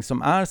handling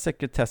som är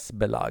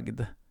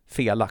sekretessbelagd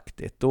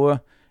felaktigt, då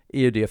är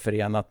ju det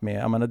förenat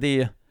med, jag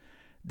menar,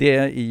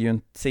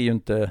 ser ju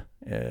inte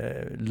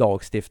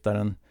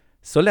lagstiftaren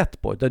så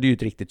lätt på, det är ju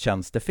ett riktigt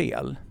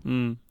tjänstefel.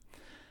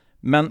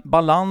 Men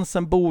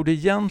balansen borde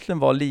egentligen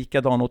vara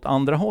likadan åt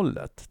andra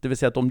hållet. Det vill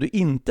säga att om du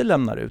inte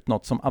lämnar ut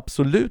något som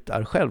absolut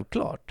är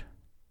självklart,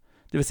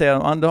 det vill säga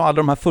alla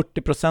de här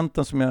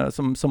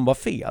 40% som var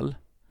fel,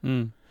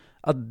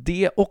 att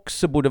det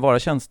också borde vara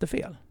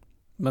tjänstefel.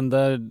 Men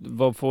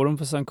vad får de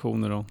för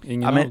sanktioner då?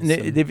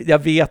 Jag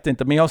vet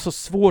inte, men jag har så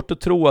svårt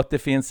att tro att det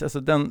finns, alltså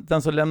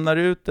den som lämnar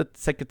ut ett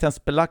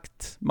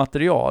sekretessbelagt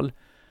material,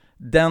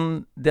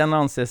 den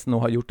anses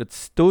nog ha gjort ett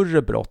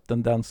större brott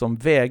än den som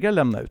vägrar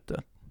lämna ut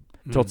det.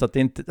 Trots att det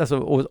inte, alltså,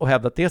 och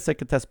hävda att det är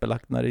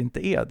sekretessbelagt när det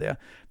inte är det.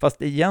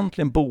 Fast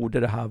egentligen borde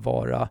det här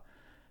vara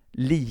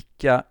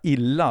lika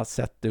illa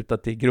sett ut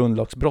att det är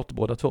grundlagsbrott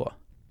båda två.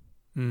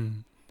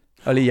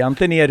 Eller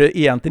egentligen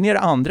är det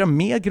andra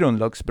med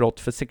grundlagsbrott,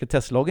 för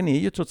sekretesslagen är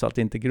ju trots allt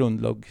inte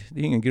grundlag,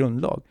 det är ingen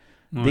grundlag.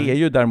 Det är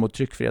ju däremot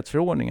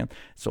tryckfrihetsförordningen.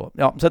 Så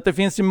att det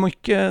finns ju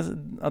mycket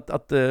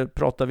att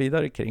prata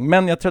vidare kring.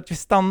 Men jag tror att vi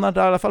stannar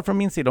där, i alla fall från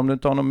min sida, om du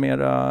inte har någon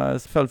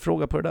mer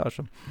följdfråga på det där.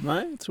 Så.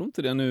 Nej, jag tror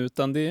inte det nu,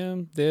 utan det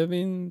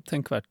är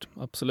tänkvärt,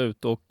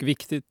 absolut, och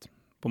viktigt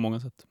på många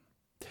sätt.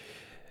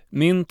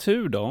 Min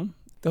tur då.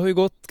 Det har ju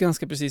gått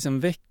ganska precis en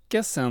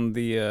vecka sedan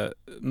det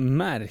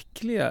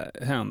märkliga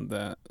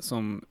hände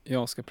som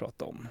jag ska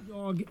prata om.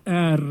 Jag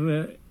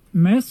är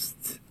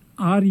mest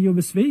arg och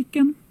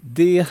besviken.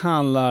 Det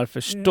handlar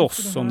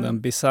förstås om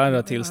den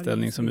bizarra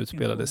tillställning som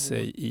utspelade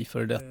sig i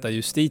före detta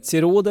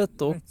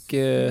justitierådet och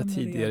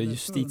tidigare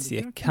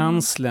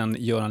justitiekanslern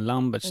Göran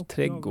Lamberts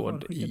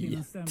trädgård i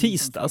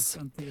tisdags.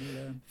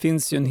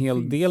 Finns ju en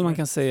hel del man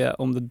kan säga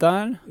om det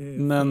där,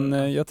 men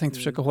jag tänkte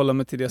försöka hålla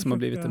mig till det som har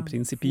blivit den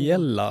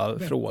principiella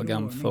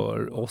frågan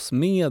för oss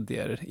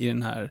medier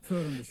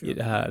i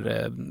det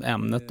här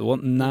ämnet då.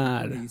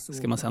 När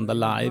ska man sända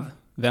live?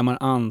 Vem har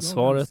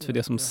ansvaret för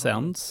det som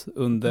sänds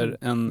under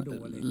en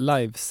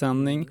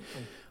livesändning?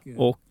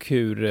 Och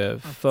hur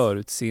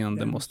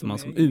förutseende måste man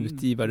som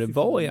utgivare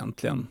vara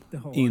egentligen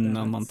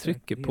innan man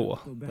trycker på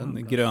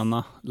den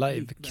gröna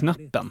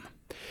live-knappen?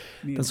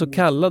 Den så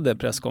kallade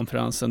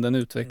presskonferensen, den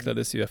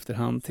utvecklades ju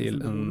efterhand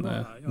till en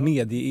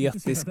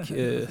medieetisk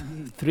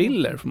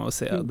thriller, får man väl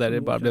säga, där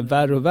det bara blev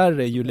värre och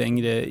värre ju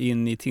längre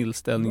in i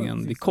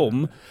tillställningen vi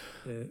kom.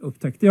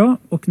 Upptäckte jag,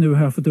 och nu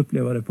har jag fått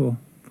uppleva det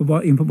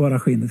in på bara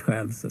skinnet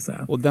själv, så att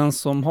säga. Och den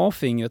som har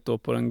fingret då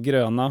på den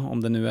gröna,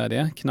 om det nu är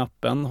det,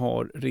 knappen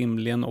har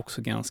rimligen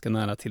också ganska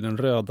nära till den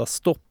röda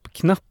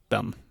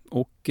stoppknappen.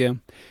 Och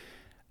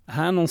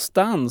här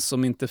någonstans,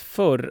 om inte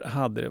förr,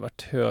 hade det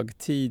varit hög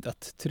tid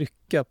att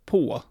trycka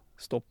på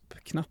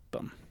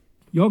stoppknappen.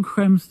 Jag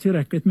skäms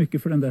tillräckligt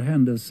mycket för den där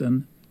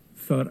händelsen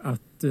för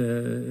att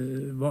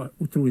vara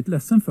otroligt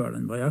ledsen för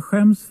den. Jag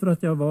skäms för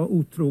att jag var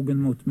otrogen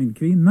mot min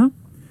kvinna.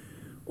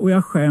 Och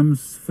jag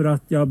skäms för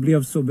att jag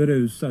blev så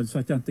berusad så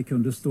att jag inte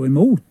kunde stå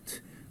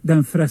emot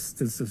den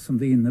frestelse som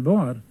det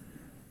innebar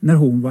när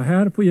hon var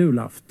här på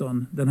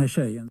julafton, den här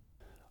tjejen.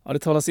 Ja, det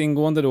talas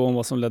ingående då om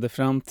vad som ledde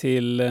fram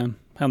till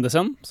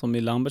händelsen, som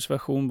i Lamberts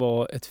version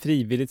var ett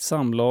frivilligt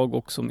samlag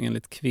och som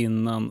enligt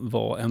kvinnan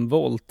var en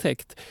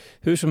våldtäkt.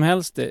 Hur som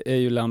helst är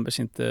ju Lamberts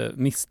inte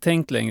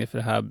misstänkt längre för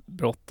det här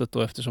brottet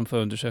då, eftersom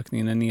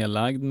förundersökningen är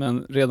nedlagd.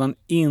 Men redan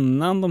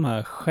innan de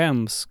här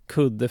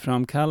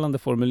skämskuddeframkallande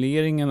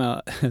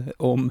formuleringarna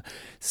om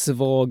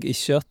svag i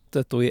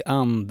köttet och i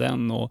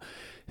anden och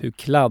hur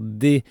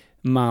kladdig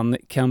man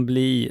kan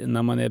bli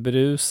när man är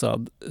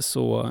berusad,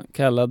 så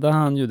kallade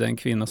han ju den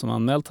kvinna som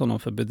anmält honom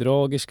för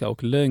bedragerska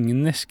och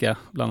lögnerska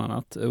bland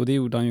annat. Och det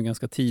gjorde han ju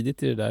ganska tidigt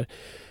på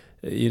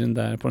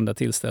den där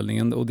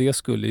tillställningen, och det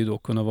skulle ju då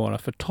kunna vara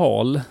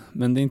förtal.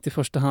 Men det är inte i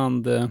första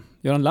hand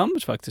Göran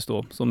Lamberts faktiskt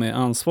då som är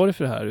ansvarig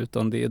för det här,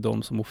 utan det är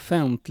de som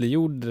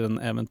offentliggjorde den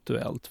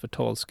eventuellt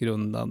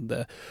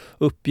förtalsgrundande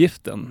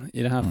uppgiften.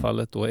 I det här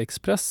fallet då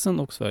Expressen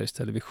och Sveriges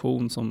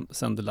Television som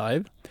sände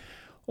live.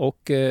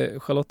 Och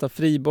Charlotta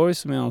Friborg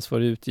som är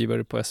ansvarig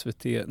utgivare på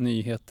SVT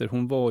Nyheter,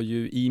 hon var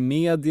ju i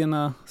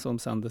medierna som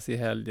sändes i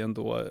helgen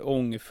då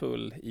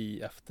ångerfull i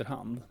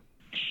efterhand.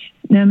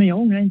 Nej, men jag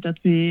ångrar inte att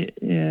vi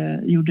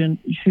gjorde en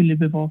fyllig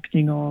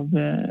bevakning av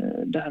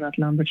det här att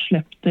Lambert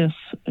släpptes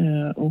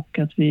och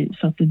att vi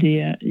satte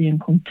det i en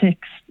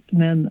kontext.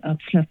 Men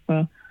att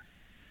släppa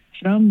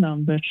fram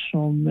Lambert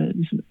som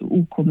liksom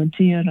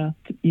okommenterat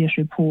ger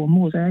sig på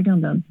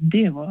målsäganden,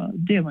 det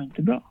var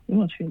inte bra. Det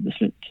var ett fel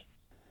beslut.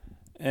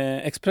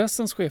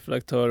 Expressens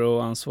chefredaktör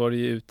och ansvarig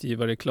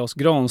utgivare Claes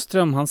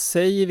Granström, han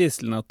säger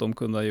visserligen att de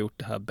kunde ha gjort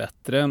det här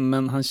bättre,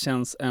 men han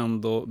känns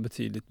ändå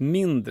betydligt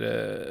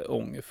mindre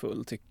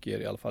ångerfull,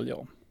 tycker i alla fall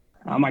jag.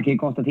 Ja, man kan ju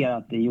konstatera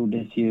att det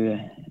gjordes ju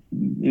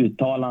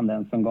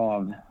uttalanden som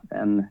gav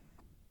en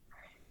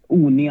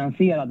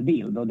onyanserad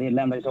bild, och det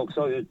lämnades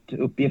också ut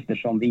uppgifter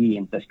som vi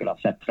inte skulle ha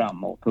sett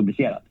fram och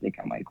publicerat, det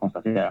kan man ju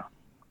konstatera.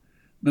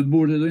 Men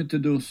borde då inte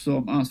du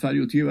som ansvarig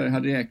utgivare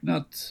ha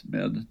räknat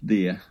med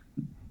det?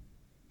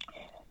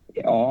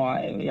 Ja,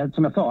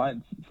 som jag sa,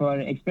 för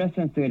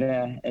Expressen så är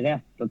det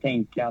rätt att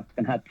tänka att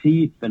den här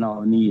typen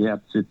av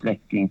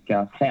nyhetsutveckling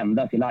ska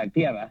sändas i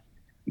live-tv.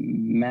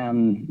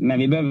 Men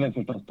vi behöver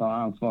förstås ta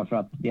ansvar för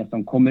att det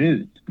som kommer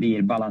ut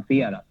blir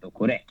balanserat och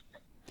korrekt.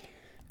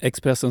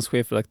 Expressens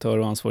chefredaktör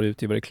och ansvarig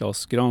utgivare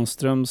Claes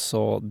Granström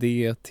sa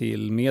det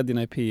till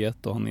medierna i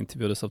P1 och han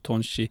intervjuades av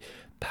Tonchi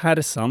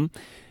Persson.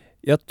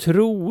 Jag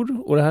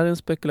tror, och det här är en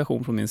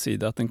spekulation från min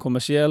sida, att en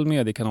kommersiell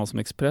mediekanal som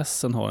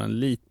Expressen har en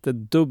lite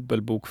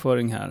dubbel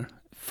bokföring här.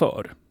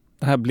 För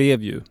det här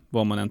blev ju,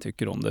 vad man än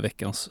tycker om det,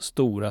 veckans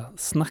stora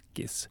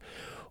snackis.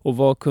 Och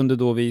vad kunde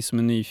då vi som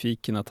är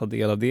nyfikna ta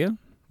del av det?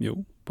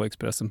 Jo, på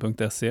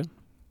Expressen.se.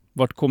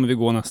 Vart kommer vi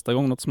gå nästa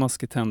gång något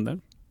smaskigt händer?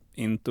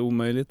 Inte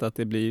omöjligt att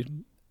det blir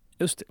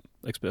just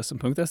det,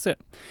 Expressen.se.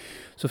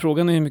 Så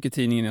frågan är hur mycket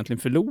tidningen egentligen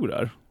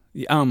förlorar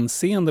i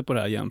anseende på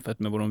det här jämfört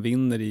med vad de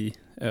vinner i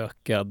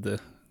ökad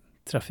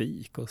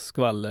trafik och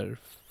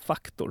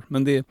skvallerfaktor.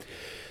 Men det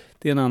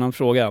är en annan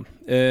fråga.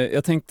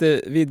 Jag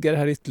tänkte vidga det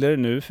här ytterligare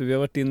nu, för vi har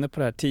varit inne på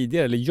det här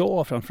tidigare, eller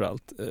jag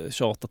framförallt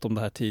tjatat om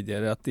det här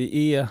tidigare, att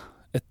det är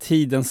ett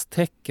tidens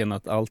tecken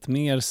att allt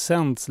mer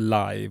sänds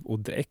live och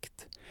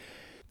direkt.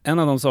 En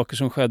av de saker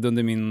som skedde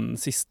under min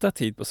sista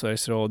tid på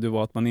Sveriges Radio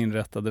var att man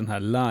inrättade den här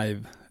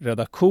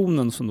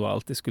live-redaktionen som då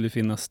alltid skulle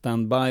finnas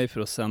standby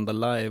för att sända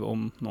live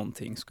om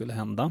någonting skulle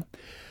hända.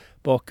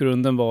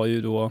 Bakgrunden var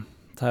ju då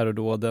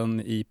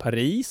terrordåden i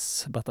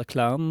Paris,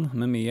 Bataclan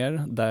med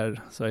mer,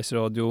 där Sveriges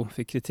Radio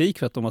fick kritik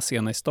för att de var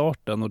sena i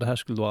starten och det här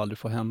skulle då aldrig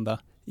få hända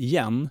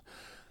igen.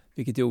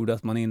 Vilket gjorde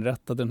att man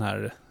inrättade den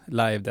här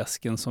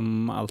live-desken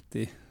som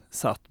alltid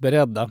satt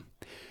beredda.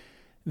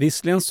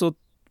 Visserligen så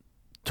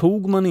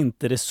tog man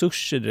inte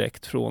resurser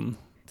direkt från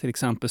till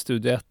exempel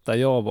Studio 1 där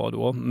jag var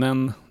då.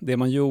 Men det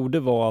man gjorde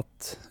var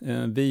att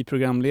vi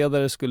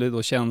programledare skulle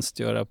då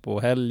tjänstgöra på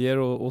helger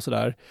och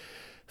sådär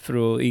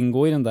för att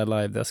ingå i den där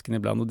live-desken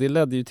ibland. Och det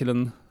ledde ju till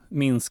en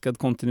minskad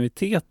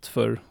kontinuitet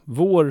för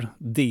vår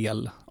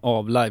del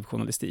av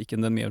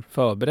livejournalistiken, den mer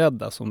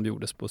förberedda som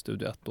gjordes på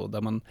Studio 1 då,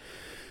 där man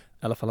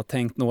i alla fall har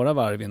tänkt några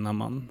varv innan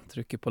man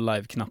trycker på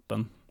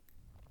live-knappen.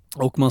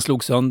 Och man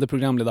slog sönder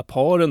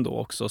programledarparen då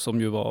också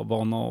som ju var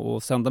vana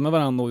att sända med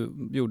varandra och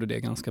gjorde det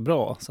ganska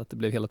bra. Så att det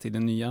blev hela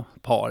tiden nya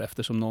par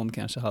eftersom någon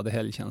kanske hade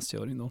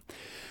helgtjänstgöring då.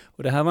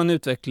 Och det här var en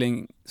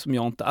utveckling som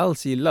jag inte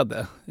alls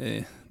gillade.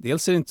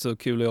 Dels är det inte så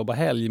kul att jobba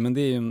helg, men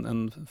det är ju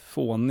en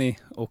fånig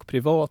och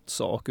privat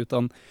sak.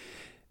 Utan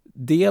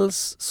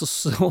dels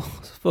så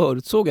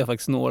förutsåg jag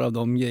faktiskt några av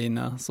de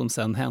grejerna som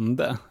sen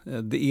hände.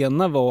 Det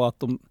ena var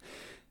att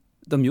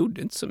de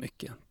gjorde inte så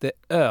mycket. Det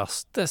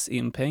östes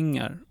in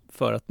pengar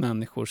för att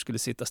människor skulle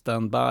sitta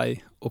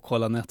standby och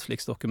kolla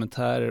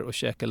Netflix-dokumentärer och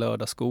käka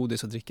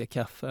lördagsgodis och dricka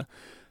kaffe.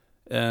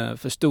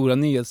 För stora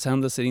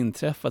nyhetshändelser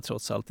inträffar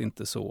trots allt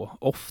inte så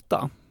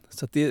ofta.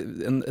 Så att det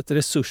är ett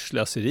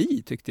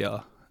resurslöseri tyckte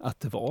jag att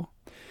det var.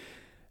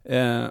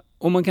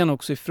 Och man kan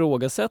också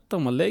ifrågasätta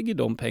om man lägger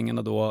de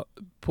pengarna då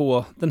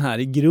på den här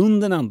i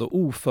grunden ändå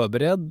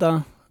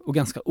oförberedda och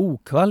ganska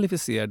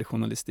okvalificerade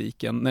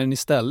journalistiken när den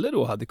istället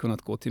då hade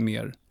kunnat gå till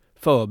mer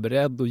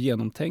förberedd och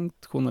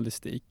genomtänkt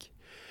journalistik.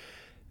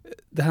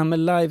 Det här med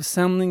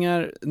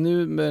livesändningar,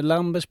 nu med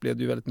Lamberts blev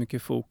det ju väldigt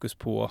mycket fokus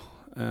på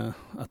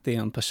att det är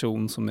en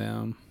person som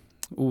är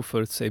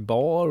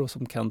oförutsägbar och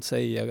som kan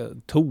säga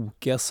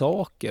tokiga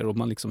saker och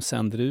man liksom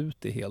sänder ut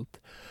det helt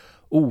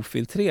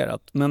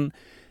ofiltrerat. Men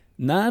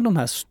när de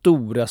här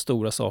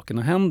stora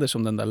sakerna händer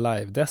som den där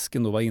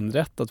live-desken då var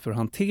inrättad för att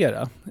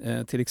hantera,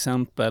 till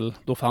exempel,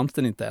 då fanns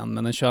den inte än,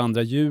 men den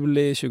 22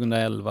 juli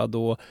 2011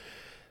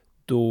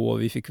 då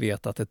vi fick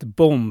veta att ett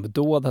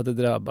bombdåd hade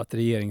drabbat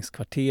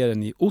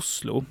regeringskvarteren i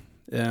Oslo.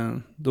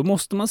 Då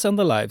måste man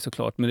sända live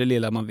såklart med det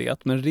lilla man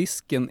vet. Men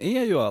risken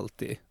är ju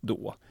alltid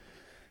då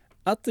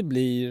att det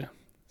blir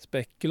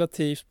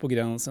spekulativt på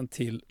gränsen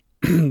till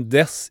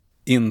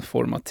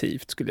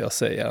desinformativt skulle jag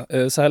säga.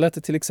 Så här lät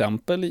det till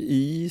exempel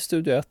i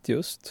Studio 1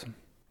 just.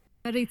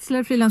 Per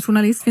Ritzler,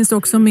 frilansjournalist, finns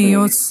också med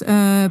oss.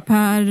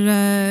 Per,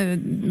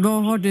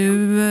 vad har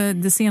du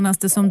det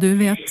senaste som du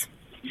vet?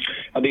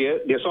 Ja,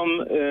 det som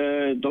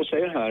de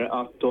säger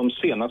här att de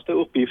senaste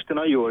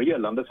uppgifterna gör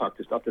gällande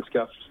faktiskt att det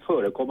ska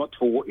förekomma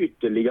 2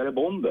 ytterligare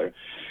bomber.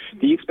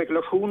 Det gick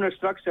spekulationer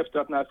strax efter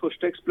att när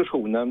första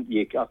explosionen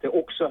gick att det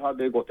också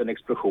hade gått en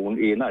explosion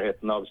i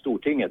närheten av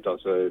Stortinget,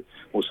 alltså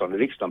motsvarande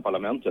riksdagen,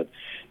 parlamentet.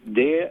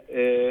 Det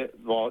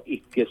var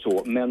icke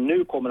så, men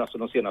nu kommer alltså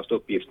de senaste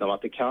uppgifterna om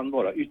att det kan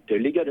vara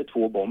ytterligare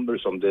 2 bomber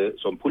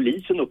som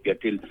polisen uppger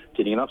till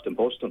tidningen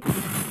Aftenposten.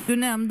 Du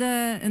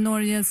nämnde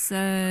Norges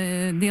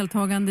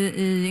deltagande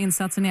i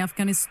insatsen i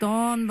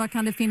Afghanistan. Vad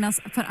kan det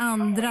finnas för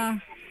andra?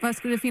 Vad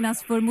skulle det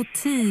finnas för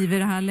motiv i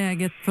det här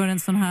läget för en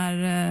sån här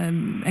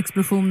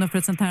explosion och för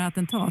ett sånt här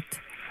attentat?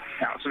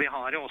 Ja, så vi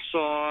har ju också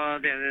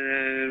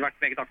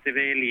varit mycket aktiva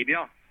i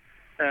Libyen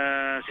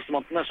sista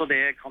månaderna, så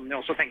det kan ju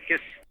också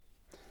tänkas.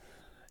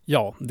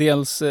 Ja,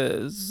 dels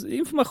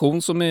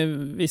information som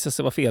visar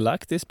sig vara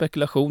felaktig,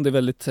 spekulation, det är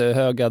väldigt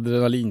hög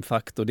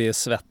adrenalinfaktor, det är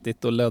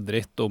svettigt och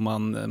löddrigt och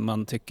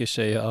man tycker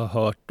sig ha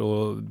hört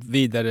och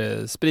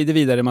sprider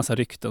vidare en massa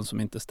rykten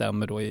som inte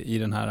stämmer då i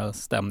den här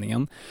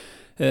stämningen.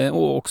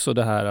 Och också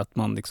det här att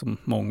man liksom,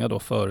 många då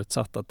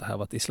förutsatt att det här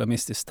var ett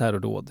islamistiskt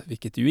terrordåd,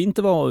 vilket ju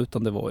inte var,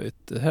 utan det var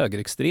ett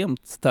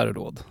högerextremt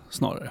terrordåd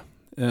snarare.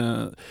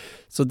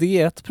 Så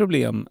det är ett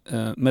problem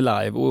med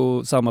live,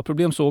 och samma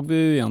problem såg vi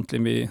ju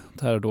egentligen vid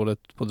terrordådet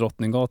på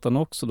Drottninggatan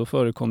också. Då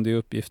förekom det ju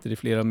uppgifter i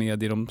flera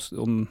medier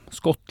om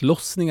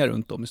skottlossningar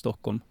runt om i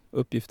Stockholm.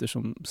 Uppgifter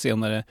som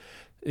senare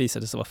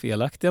visade sig vara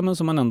felaktiga, men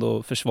som man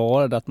ändå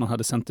försvarade att man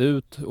hade sänt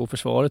ut, och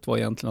försvaret var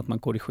egentligen att man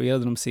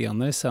korrigerade dem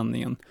senare i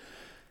sändningen.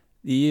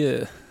 Det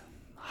är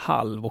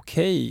halv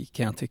okej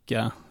kan jag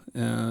tycka.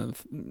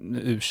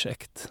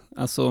 ursäkt.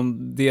 Alltså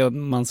det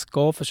man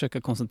ska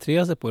försöka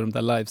koncentrera sig på i de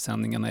där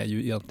livesändningarna är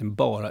ju egentligen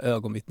bara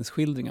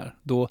ögonvittnesskildringar.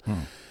 Då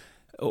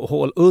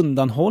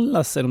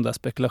undanhålla sig de där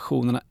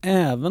spekulationerna,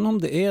 även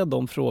om det är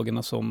de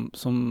frågorna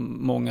som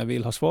många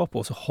vill ha svar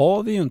på, så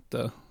har vi ju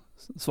inte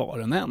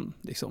svaren än.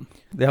 Liksom.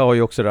 Det har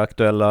ju också det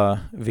aktuella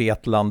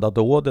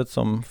Vetlanda-dådet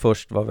som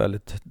först var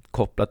väldigt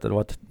kopplat, det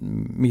var ett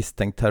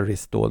misstänkt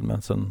terroristdåd,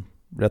 men sen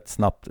rätt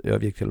snabbt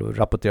övergick till att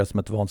rapporteras som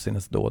ett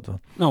vansinnesdåd.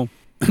 Ja,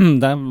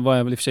 där var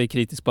jag väl i och för sig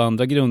kritisk på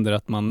andra grunder,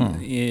 att man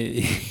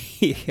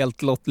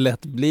helt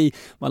lätt bli.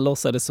 Man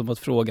låtsades som att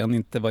frågan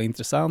inte var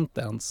intressant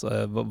ens,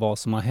 vad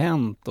som har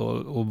hänt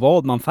och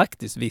vad man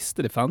faktiskt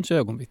visste. Det fanns ju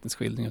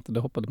ögonvittnesskildringar, det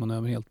hoppade man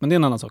över helt. Men det är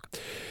en annan sak.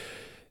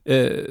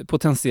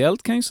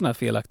 Potentiellt kan ju sådana här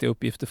felaktiga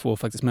uppgifter få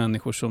faktiskt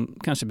människor som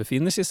kanske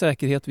befinner sig i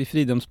säkerhet vid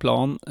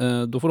Fridhemsplan.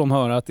 Då får de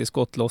höra att det är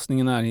skottlossning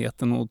i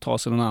närheten och ta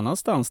sig någon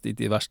annanstans dit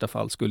det i värsta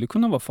fall skulle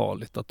kunna vara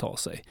farligt att ta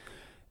sig.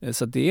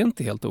 Så det är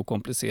inte helt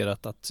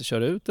okomplicerat att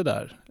köra ut det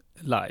där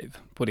live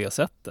på det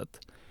sättet.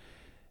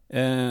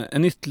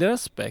 En ytterligare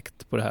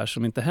aspekt på det här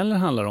som inte heller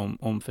handlar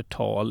om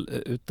förtal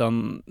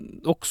utan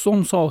också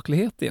om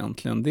saklighet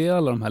egentligen, det är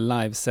alla de här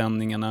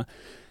livesändningarna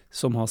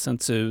som har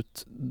sänts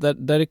ut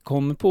där det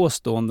kommer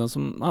påståenden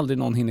som aldrig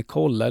någon hinner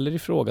kolla eller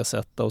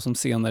ifrågasätta och som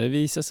senare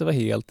visar sig vara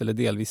helt eller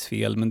delvis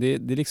fel, men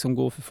det liksom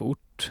går för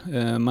fort.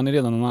 Man är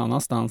redan någon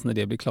annanstans när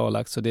det blir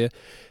klarlagt, så det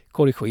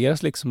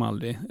korrigeras liksom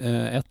aldrig.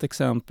 Ett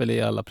exempel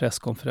är alla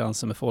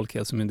presskonferenser med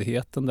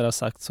Folkhälsomyndigheten där det har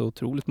sagt så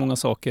otroligt många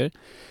saker,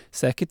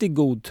 säkert i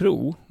god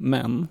tro,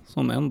 men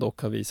som ändå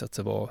har visat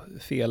sig vara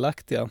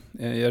felaktiga.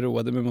 Jag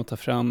råder mig att ta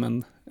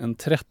fram en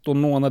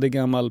 13 månader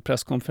gammal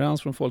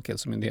presskonferens från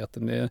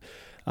Folkhälsomyndigheten. Det är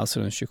alltså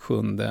den 27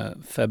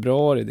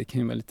 februari. Det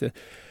kan ju vara lite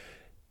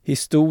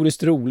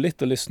historiskt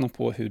roligt att lyssna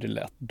på hur det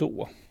lät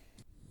då.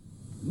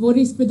 Vår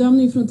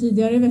riskbedömning från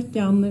tidigare i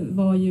veckan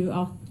var ju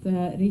att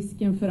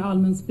risken för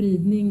allmän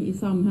spridning i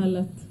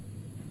samhället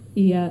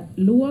är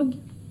låg,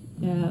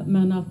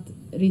 men att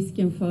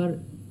risken för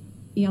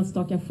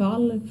enstaka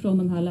fall från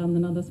de här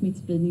länderna där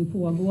smittspridning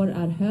pågår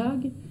är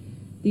hög.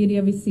 Det är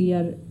det vi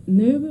ser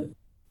nu.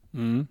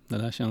 Det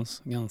där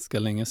känns ganska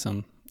länge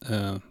sedan,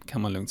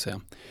 kan man lugnt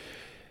säga.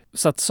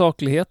 Så att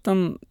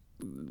sakligheten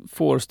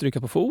får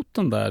stryka på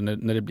foten där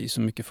när det blir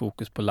så mycket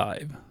fokus på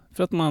live.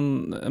 För att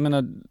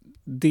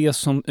det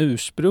som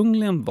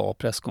ursprungligen var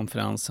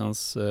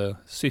presskonferensens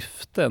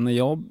syfte när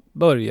jag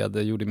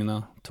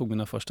tog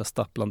mina första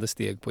stapplande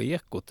steg på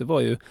Ekot, det var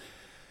ju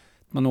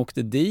man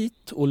åkte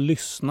dit och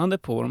lyssnade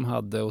på vad de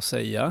hade att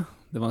säga.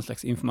 Det var en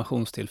slags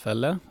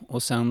informationstillfälle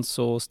och sen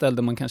så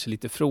ställde man kanske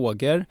lite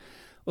frågor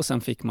och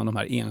sen fick man de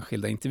här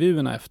enskilda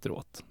intervjuerna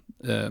efteråt.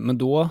 Men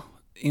då,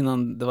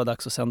 innan det var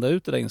dags att sända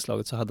ut det där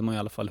inslaget, så hade man i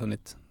alla fall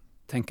hunnit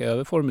tänka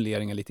över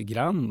formuleringar lite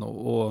grann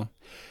och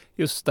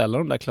just ställa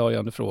de där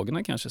klargörande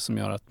frågorna kanske som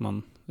gör att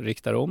man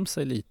riktar om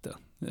sig lite.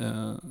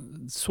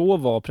 Så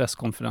var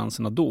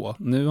presskonferenserna då.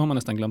 Nu har man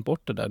nästan glömt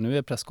bort det där. Nu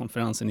är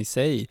presskonferensen i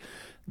sig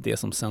det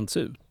som sänds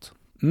ut.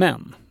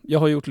 Men jag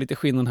har gjort lite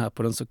skillnad här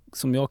på den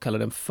som jag kallar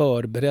den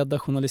förberedda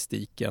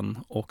journalistiken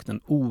och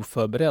den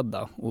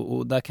oförberedda.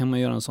 Och där kan man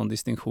göra en sån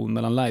distinktion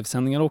mellan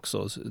livesändningar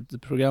också.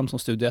 Program som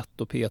Studio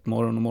 1 och P1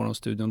 Morgon och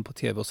Morgonstudion på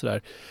tv och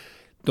sådär.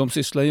 De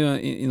sysslar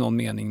ju i någon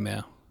mening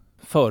med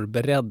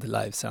förberedd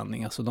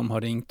livesändning. Alltså de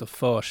har ringt och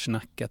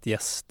försnackat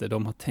gäster.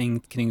 De har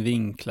tänkt kring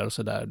vinklar och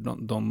sådär.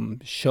 De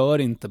kör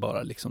inte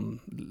bara liksom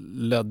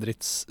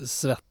löddrigt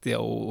svettiga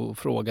och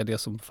frågar det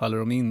som faller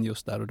dem in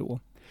just där och då.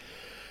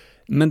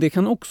 Men det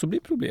kan också bli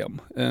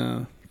problem.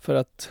 För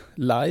att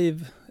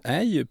live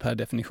är ju per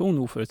definition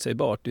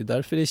oförutsägbart. Det är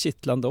därför det är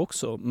kittlande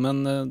också.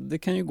 Men det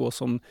kan ju gå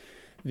som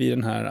vid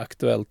den här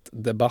aktuellt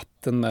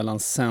debatten mellan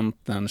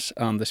Centerns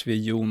Anders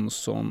W.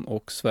 Jonsson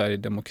och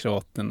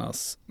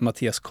Sverigedemokraternas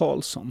Mattias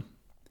Karlsson.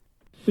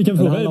 Det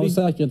handlar om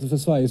säkerheten för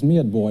Sveriges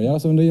medborgare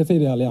som under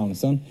tidigare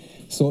alliansen.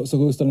 Så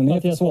rustade ni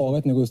ner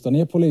försvaret, ni rustade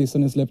ner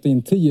polisen, ni släppte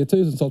in 10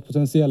 000-tals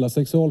potentiella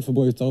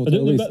sexualförbrytare och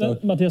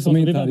terrorister som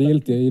inte hade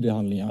giltiga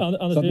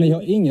ID-handlingar. Så att ni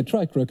har inget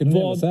track record när det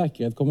gäller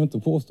säkerhet, kommer inte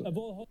att påstå.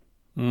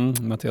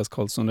 Mattias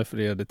Karlsson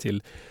refererade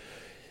till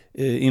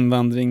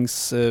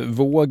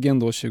invandringsvågen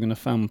då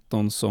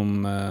 2015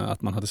 som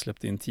att man hade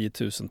släppt in 10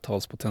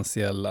 000-tals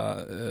potentiella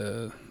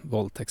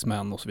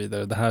våldtäktsmän och så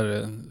vidare. Det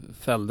här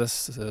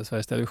fälldes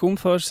Sveriges Television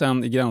för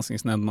sen i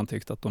granskningsnämnden. Man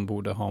tyckte att de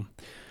borde ha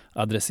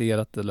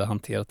adresserat eller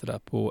hanterat det där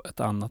på ett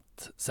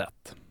annat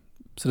sätt.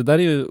 Så det där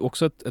är ju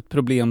också ett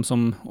problem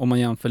som om man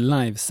jämför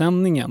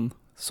livesändningen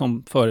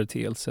som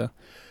företeelse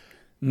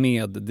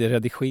med det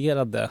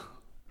redigerade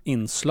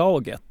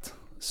inslaget.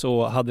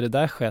 Så hade det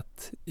där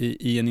skett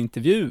i en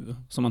intervju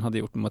som man hade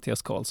gjort med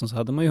Mattias Karlsson, så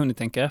hade man ju hunnit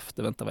tänka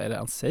efter, vänta, vad är det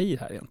han säger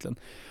här egentligen?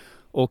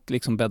 Och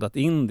liksom bäddat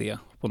in det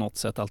på något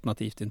sätt,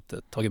 alternativt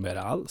inte tagit med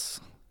det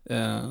alls.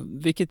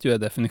 Vilket ju är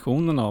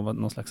definitionen av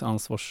någon slags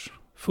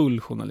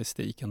ansvarsfull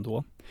journalistik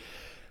ändå.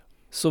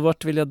 Så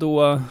vart vill jag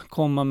då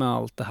komma med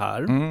allt det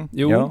här?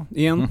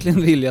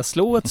 Egentligen vill jag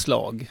slå ett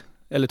slag,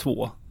 eller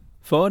två,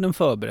 för den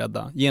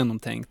förberedda,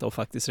 genomtänkta och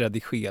faktiskt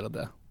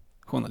redigerade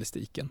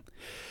journalistiken.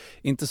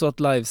 Inte så att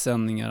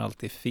livesändningar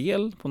alltid är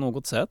fel på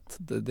något sätt.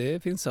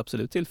 Det finns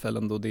absolut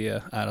tillfällen då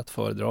det är att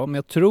föredra. Men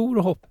jag tror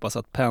och hoppas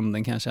att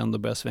pendeln kanske ändå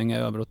börjar svänga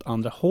över åt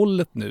andra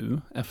hållet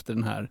nu efter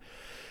den här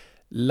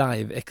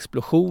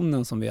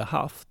live-explosionen som vi har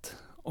haft.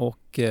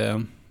 Och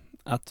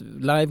att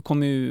live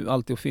kommer ju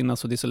alltid att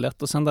finnas och det är så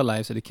lätt att sända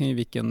live så det kan ju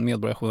vilken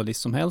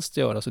medborgarjournalist som helst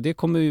göra. Så det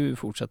kommer ju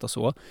fortsätta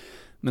så.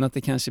 Men att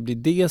det kanske blir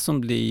det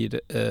som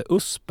blir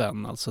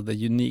USPen, alltså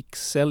the unique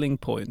selling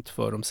point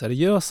för de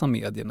seriösa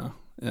medierna.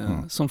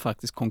 Som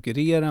faktiskt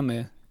konkurrerar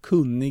med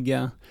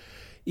kunniga,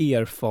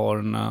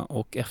 erfarna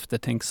och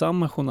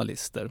eftertänksamma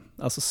journalister.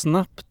 Alltså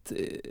snabbt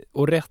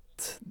och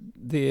rätt,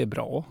 det är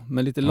bra.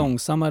 Men lite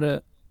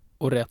långsammare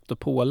och rätt och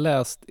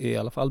påläst är i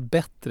alla fall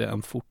bättre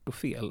än fort och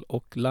fel.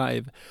 Och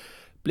live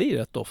blir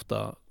rätt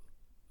ofta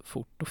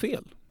fort och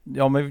fel.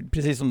 Ja, men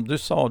precis som du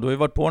sa, du har ju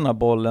varit på den här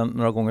bollen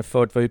några gånger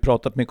förut. Vi har ju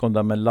pratat mycket om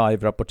det med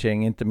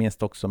live-rapportering, inte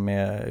minst också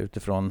med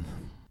utifrån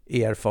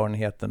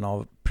erfarenheten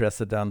av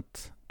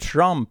president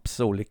Trumps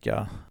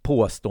olika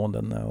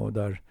påståenden och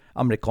där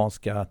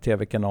amerikanska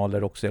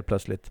tv-kanaler också helt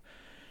plötsligt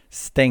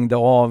stängde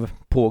av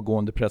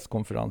pågående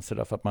presskonferenser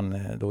därför att man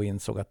då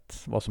insåg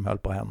att vad som höll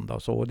på att hända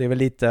och så. Och det är väl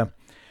lite,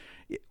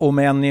 om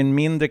än i en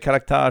mindre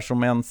karaktär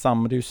som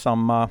ensam, det är ju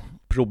samma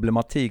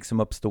problematik som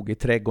uppstod i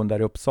trädgården där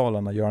i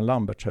Uppsala när Göran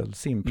Lambert höll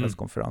sin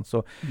presskonferens.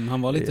 Så,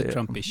 han var lite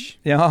Trumpish.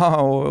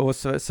 Ja, och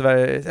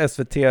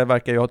SVT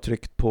verkar ju ha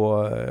tryckt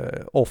på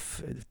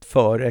off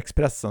för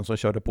Expressen som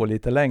körde på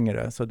lite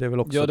längre. Så det är väl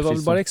också det var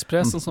väl bara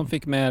Expressen som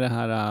fick med det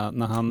här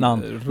när han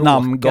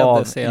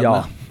namngav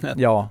säga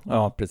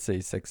ja,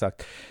 precis,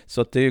 exakt.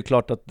 Så att det är ju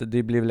klart att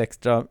det blir väl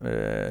extra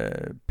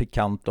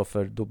pikant då,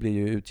 för då blir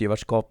ju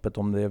utgivarskapet,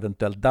 om det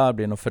eventuellt där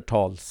blir något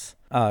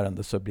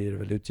förtalsärende, så blir det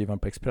väl utgivaren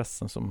på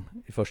Expressen som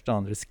i första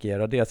hand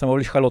riskerar det. Sen var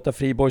väl Charlotta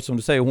Friborg, som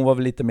du säger, hon var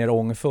väl lite mer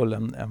ångerfull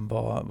än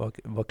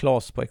vad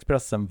Claes på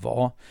Expressen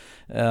var.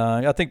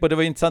 Jag tänkte på, det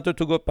var intressant att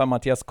du tog upp här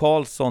Mattias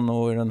Karlsson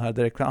och den här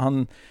direkt,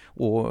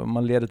 och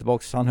man leder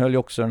tillbaka, han höll ju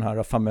också den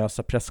här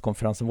famösa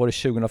presskonferensen, var det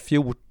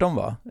 2014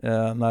 va?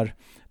 När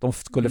de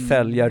skulle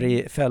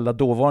fälla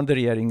dåvarande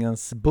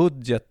regeringens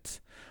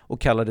budget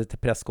och kallade det till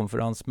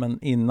presskonferens, men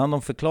innan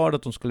de förklarade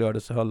att de skulle göra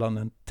det så höll han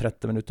en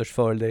 30 minuters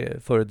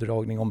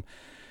föredragning om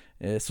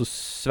så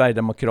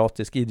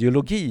sverigedemokratisk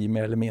ideologi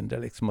mer eller mindre,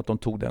 liksom att de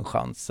tog den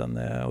chansen.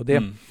 Och det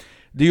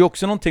är ju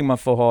också någonting man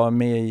får ha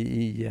med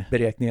i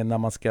beräkningen när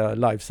man ska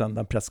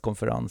livesända en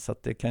presskonferens,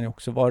 att det kan ju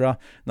också vara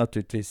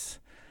naturligtvis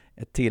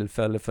ett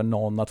tillfälle för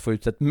någon att få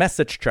ut ett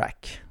message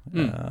track.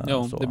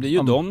 Det blir ju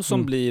de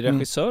som blir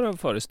regissör av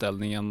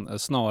föreställningen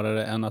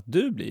snarare än att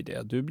du blir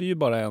det. Du blir ju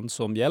bara en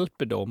som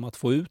hjälper dem att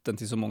få ut den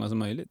till så många som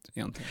möjligt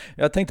egentligen.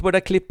 Jag tänkte på det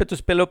där klippet du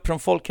spelade upp från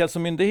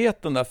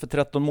Folkhälsomyndigheten där för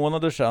 13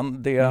 månader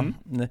sedan.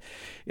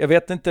 Jag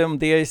vet inte om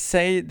det i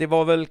sig, det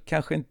var väl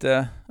kanske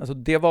inte, alltså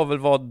det var väl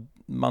vad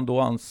man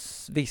då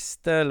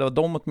visste, eller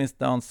de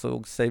åtminstone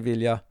ansåg sig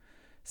vilja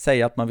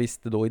säga att man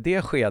visste då i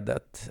det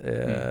skedet.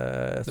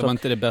 Det var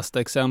inte det bästa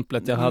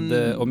exemplet.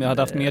 Om jag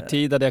hade haft mer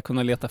tid hade jag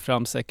kunnat leta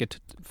fram säkert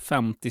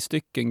 50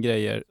 stycken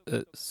grejer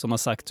som har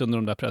sagts under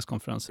de där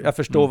presskonferenserna. Jag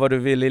förstår vad du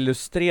vill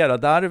illustrera.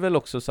 Där är väl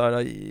också så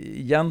här,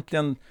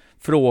 egentligen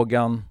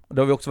frågan, och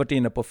det har vi också varit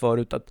inne på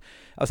förut, att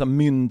alltså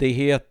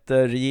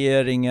myndigheter,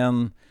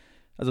 regeringen,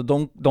 alltså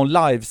de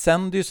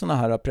livesänder ju såna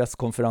här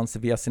presskonferenser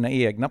via sina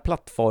egna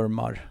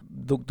plattformar.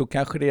 Då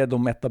kanske det är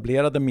de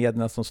etablerade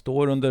medierna som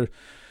står under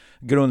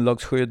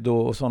grundlagsskydd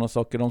och sådana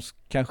saker, de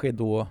kanske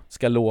då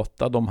ska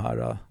låta de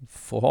här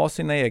få ha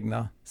sina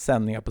egna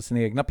sändningar på sina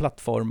egna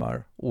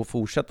plattformar och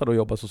fortsätta då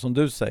jobba så som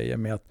du säger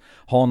med att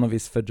ha någon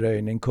viss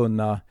fördröjning,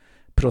 kunna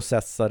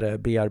processa det,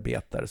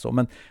 bearbeta det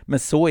så. Men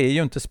så är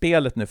ju inte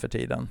spelet nu för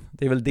tiden.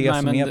 Det är väl det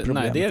som är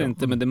problemet. Nej, det är det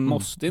inte, men det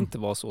måste inte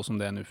vara så som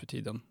det är nu för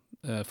tiden.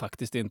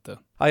 Faktiskt inte.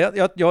 Ja,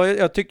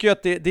 jag tycker ju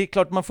att det är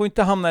klart, man får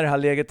inte hamna i det här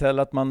läget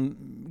heller att man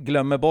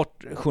glömmer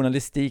bort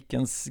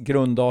journalistikens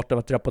grundart av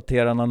att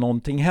rapportera när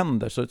någonting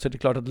händer. Så det är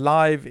klart att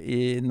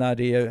live när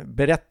det är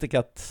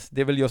berättigat,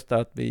 det är väl just det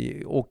att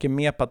vi åker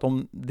med på att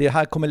om det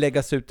här kommer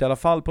läggas ut i alla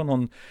fall på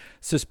någon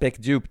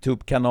suspekt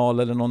YouTube-kanal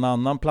eller någon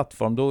annan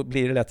plattform, då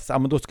blir det lätt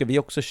att men då ska vi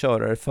också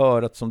köra det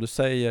för att, som du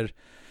säger,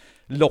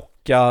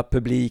 locka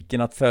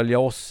publiken att följa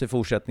oss i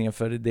fortsättningen,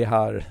 för det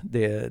här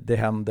det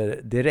händer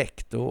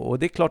direkt. Och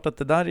det är klart att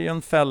det där är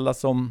en fälla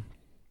som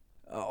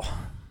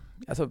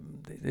alltså,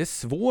 det är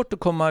svårt att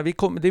komma,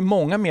 det är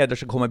många medier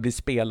som kommer bli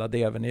spelade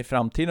även i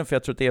framtiden, för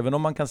jag tror att även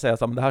om man kan säga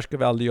att det här ska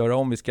vi aldrig göra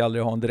om, vi ska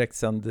aldrig ha en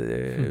direktsänd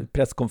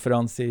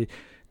presskonferens i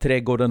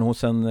trädgården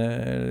hos en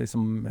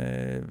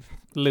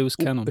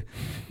loose cannon.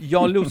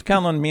 Ja, loose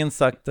cannon minst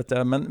sagt,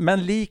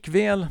 men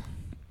likväl.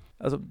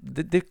 Alltså,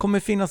 det kommer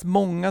finnas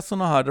många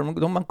sådana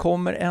här, man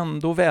kommer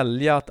ändå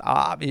välja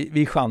att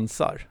vi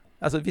chansar.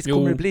 Alltså visst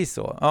kommer det bli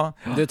så. Ja.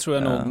 Det tror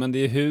jag nog, men det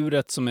är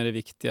huret som är det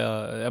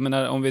viktiga. Jag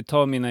menar, om vi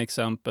tar mina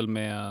exempel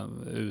med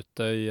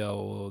Utöja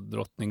och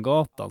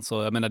Drottninggatan,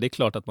 så jag menar, det är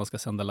klart att man ska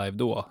sända live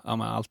då.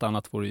 Allt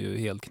annat vore ju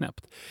helt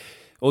knäppt.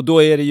 Och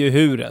då är det ju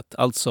huret,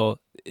 alltså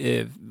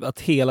att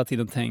hela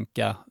tiden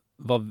tänka,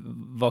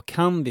 vad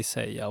kan vi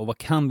säga och vad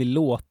kan vi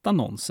låta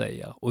någon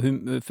säga? Och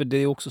för det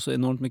är också så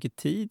enormt mycket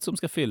tid som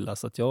ska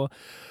fyllas, att jag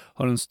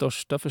har den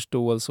största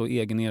förståelse och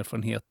egen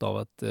erfarenhet av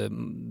att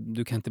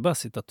du kan inte bara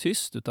sitta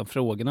tyst, utan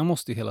frågorna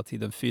måste ju hela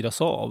tiden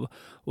fyras av.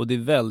 Och det är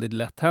väldigt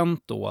lätt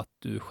hänt då att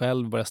du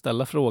själv börjar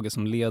ställa frågor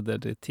som leder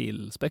dig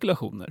till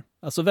spekulationer.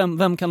 Alltså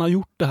vem kan ha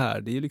gjort det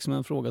här? Det är ju liksom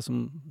en fråga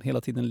som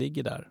hela tiden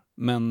ligger där.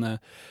 Men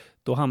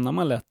då hamnar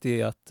man lätt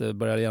i att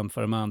börja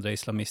jämföra med andra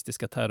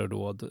islamistiska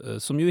terrordåd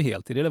som ju är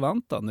helt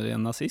irrelevanta när det är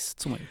en nazist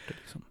som har gjort det.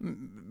 Liksom.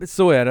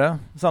 Så är det.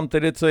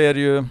 Samtidigt så är det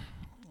ju,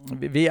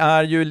 vi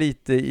är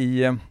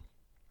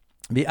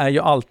ju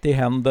alltid i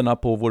händerna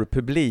på vår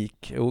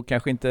publik och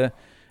kanske inte,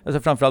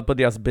 alltså framförallt på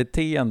deras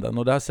beteenden.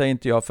 Och det här säger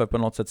inte jag för att på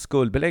något sätt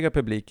skuldbelägga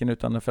publiken,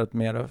 utan för att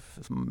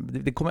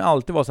det kommer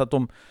alltid vara så att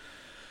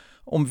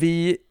om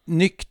vi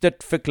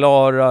nyktert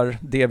förklarar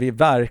det vi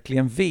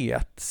verkligen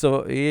vet,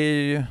 så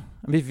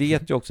vi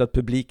vet ju också att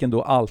publiken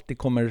då alltid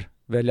kommer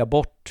välja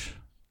bort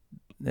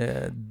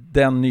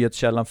den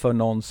nyhetskällan för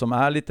någon som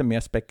är lite mer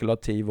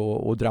spekulativ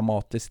och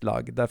dramatiskt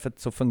lagd. Därför att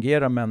så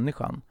fungerar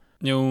människan.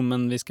 Jo,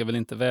 men vi ska väl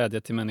inte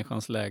vädja till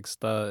människans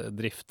lägsta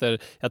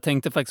drifter. Jag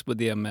tänkte faktiskt på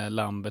det med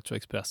Lamberts och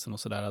Expressen och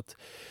sådär, att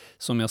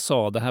som jag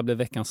sa, det här blev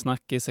veckans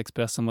snackis.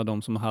 Expressen var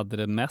de som hade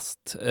det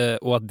mest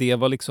och att det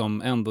var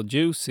liksom ändå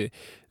juicy.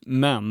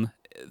 Men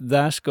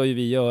där ska ju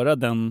vi göra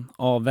den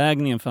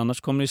avvägningen, för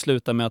annars kommer det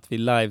sluta med att vi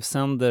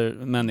livesänder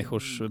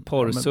människors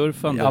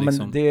porrsurfande. Ja, men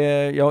liksom.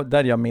 där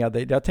är jag med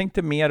dig. Jag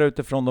tänkte mer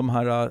utifrån de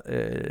här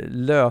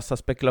lösa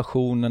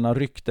spekulationerna,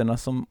 ryktena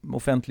som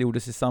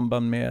offentliggjordes i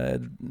samband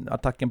med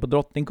attacken på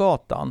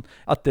Drottninggatan.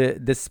 Att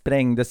det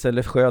sprängdes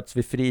eller sköts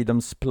vid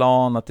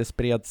Fridhemsplan, att det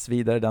spreds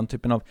vidare, den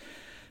typen av...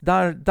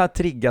 Där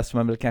triggas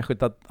man väl kanske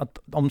att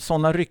om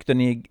sådana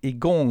rykten är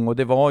igång, och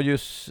det var ju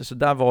så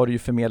där var det ju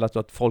förmedlat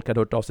att folk hade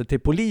hört av sig till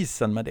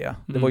polisen med det.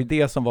 Det var ju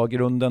det som var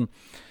grunden.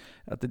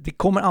 Att det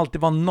kommer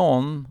alltid vara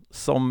någon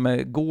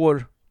som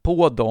går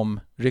på de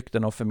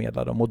ryktena och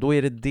förmedlar dem, och då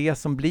är det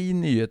som blir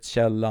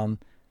nyhetskällan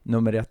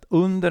nummer 1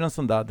 under en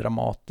sån där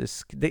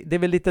dramatisk. Det är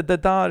väl lite det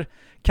där,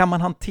 kan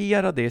man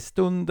hantera det i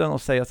stunden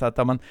och säga så att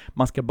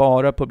man ska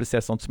bara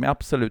publicera sånt som är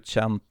absolut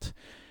känt.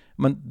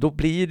 Men då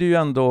blir det ju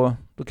ändå,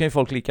 då kan ju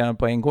folk lika gärna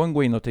på en gång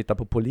gå in och titta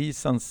på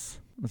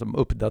polisens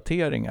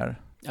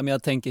uppdateringar. Ja, men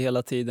jag tänker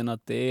hela tiden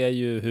att det är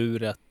ju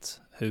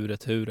huret.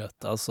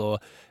 Alltså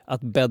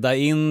att bädda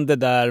in det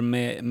där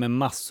med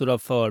massor av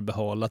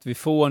förbehåll. Att vi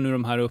får nu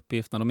de här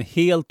uppgifterna, de är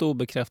helt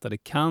obekräftade,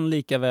 kan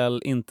lika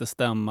väl inte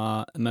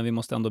stämma, men vi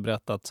måste ändå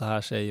berätta att så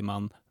här säger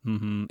man,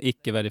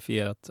 icke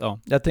verifierat. Ja.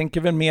 Jag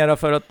tänker väl mera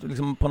för att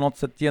liksom på något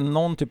sätt ge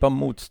någon typ av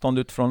motstånd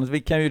utifrån. Vi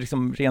kan ju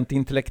liksom rent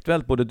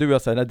intellektuellt, både du och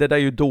jag, säga att det där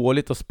är ju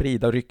dåligt att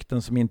sprida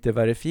rykten som inte är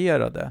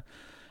verifierade.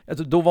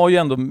 Alltså, då var ju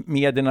ändå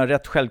medierna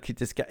rätt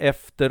självkritiska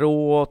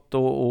efteråt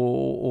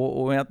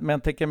men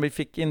jag tänker vi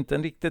fick inte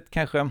en riktigt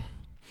kanske...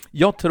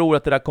 Jag tror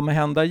att det där kommer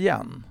hända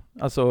igen.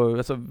 Alltså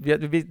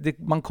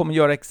man kommer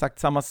göra exakt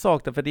samma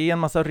sak, därför det är en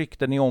massa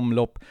rykten i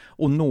omlopp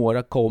och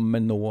några kommer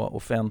nå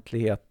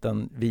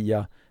offentligheten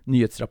via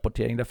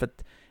nyhetsrapportering. Därför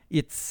att i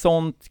ett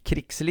sånt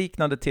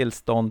krigsliknande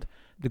tillstånd,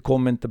 du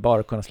kommer inte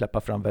bara kunna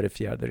släppa fram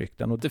verifierade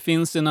rykten. Och det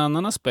finns en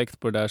annan aspekt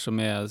på det där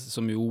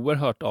som är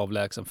oerhört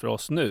avlägsen för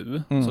oss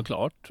nu,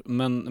 såklart.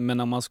 Men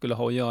om man skulle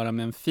ha att göra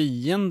med en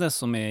fiende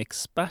som är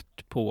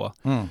expert på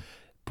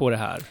det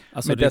här.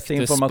 Alltså med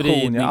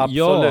desinformation, ja,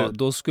 absolut. Ja,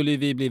 då skulle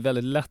vi bli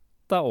väldigt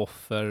lätta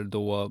offer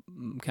då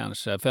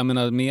kanske. För jag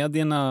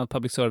menar,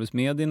 public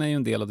service-medierna är ju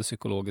en del av det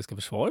psykologiska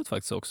försvaret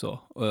faktiskt också.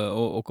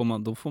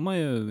 Och då får man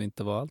ju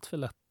inte vara allt för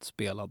lätt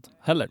spelad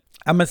heller.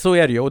 Ja, men så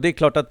är det ju. Och det är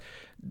klart att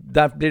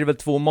där blir det väl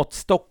två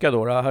måttstockar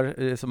då.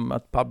 Här, som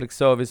att public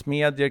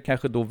service-medier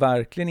kanske då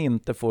verkligen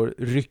inte får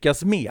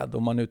ryckas med,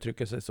 om man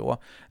uttrycker sig så.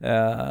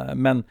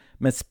 Men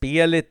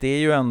spelet är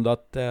ju ändå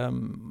att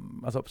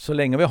alltså, så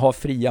länge vi har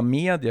fria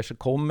medier så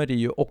kommer det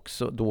ju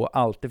också då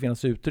alltid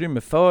finnas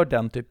utrymme för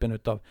den typen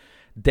av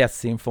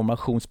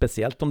desinformation,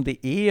 speciellt om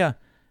det är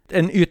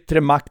en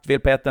yttre makt vill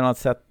på ett eller annat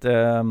sätt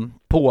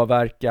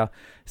påverka.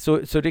 Så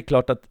det är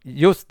klart att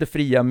just det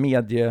fria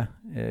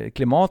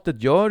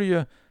medieklimatet gör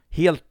ju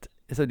helt,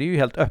 alltså det är ju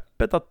helt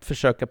öppet att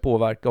försöka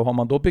påverka, och har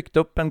man då byggt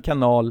upp en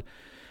kanal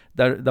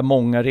där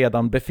många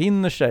redan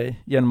befinner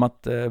sig genom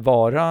att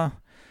vara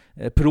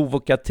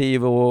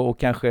provokativ och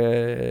kanske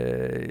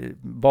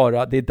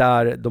bara det är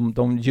där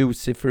de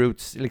juicy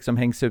fruits liksom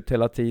hängs ut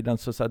hela tiden,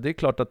 så det är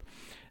klart att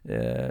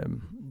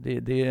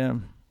det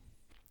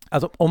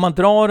alltså om man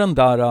drar den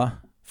där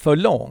för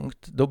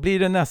långt, då blir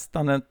det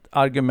nästan ett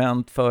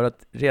argument för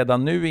att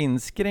redan nu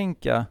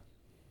inskränka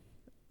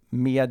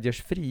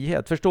mediers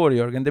frihet. Förstår du,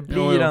 Jörgen? Det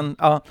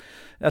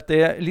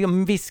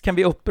blir visst kan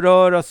vi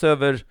uppröras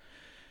över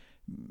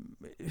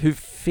hur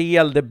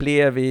fel det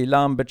blev i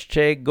Lamberts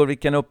trädgård, vi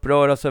kan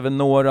uppröras över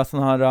några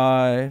sådana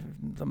här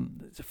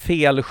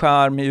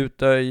felskärm i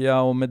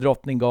Utöja och med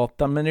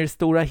Drottninggatan, men i det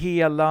stora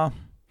hela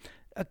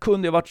det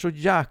kunde ju varit så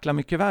jäkla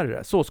mycket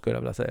värre. Så skulle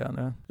jag vilja säga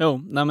nu.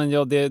 Jo, nej men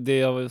ja, det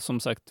jag som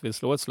sagt vill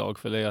slå ett slag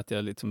för är att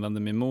jag liksom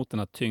vänder mig emot den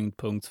här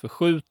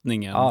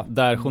tyngdpunktsförskjutningen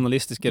där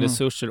journalistiska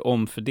resurser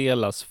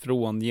omfördelas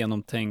från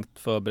genomtänkt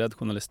förberedd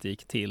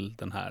journalistik till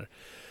den här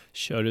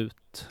kör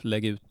ut,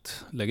 lägg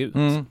ut.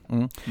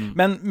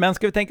 Men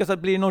ska vi tänka så att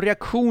blir det någon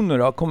reaktioner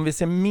då? Kommer vi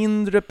se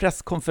mindre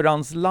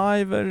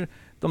presskonferens-live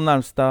de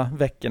närmsta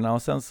veckorna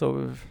och sen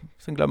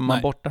glömmer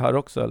man bort det här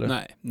också,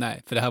 eller?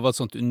 Nej, för det här var ett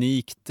sånt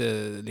unikt,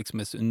 liksom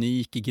en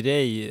unik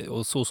grej,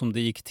 och så som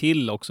det gick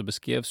till också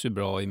beskrevs ju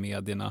bra i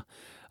medierna,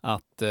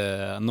 att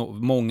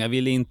många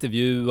ville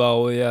intervjua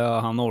och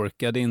han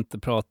orkade inte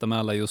prata med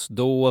alla just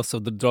då, så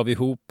då drar vi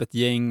ihop ett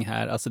gäng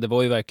här. Alltså det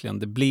var ju verkligen,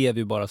 det blev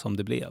ju bara som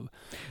det blev.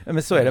 Ja,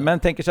 men så är det. Men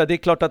tänker så här, det är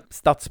klart att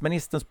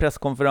statsministerns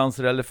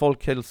presskonferenser eller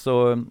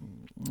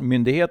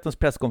Folkhälsomyndighetens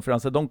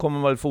presskonferenser, de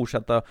kommer väl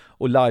fortsätta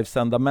att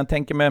livesända. Men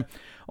tänker mig,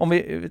 om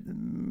vi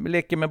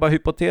leker med bara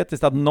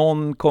hypotetiskt att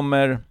någon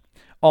kommer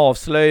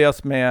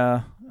avslöjas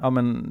med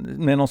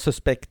någon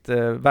suspekt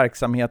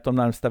verksamhet de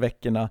närmsta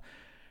veckorna,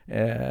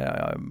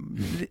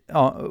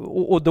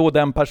 och då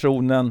den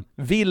personen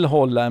vill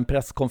hålla en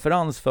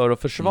presskonferens för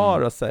att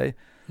försvara sig,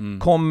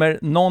 kommer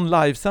någon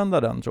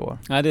livesända den, tror jag?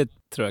 Nej, det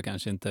tror jag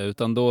kanske inte,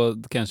 utan då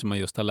kanske man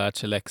just har lärt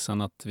sig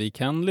läxan att vi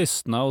kan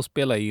lyssna och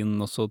spela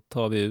in och så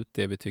tar vi ut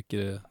det vi tycker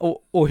är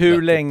och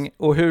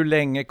hur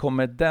länge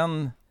kommer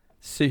den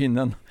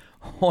synen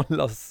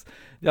hållas?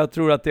 Jag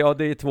tror att det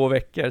är 2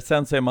 veckor,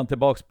 sen så är man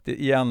tillbaka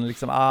igen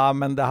liksom,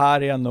 men det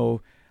här är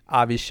nog,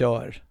 vi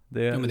kör.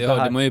 Men det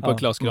hörde man ju på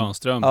Claes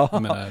Granström.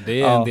 Jag menar,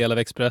 det är en del av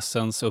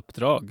Expressens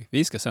uppdrag.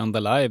 Vi ska sända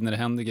live när det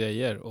händer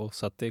grejer, och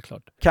så att det är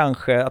klart.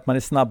 Kanske att man är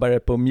snabbare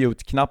på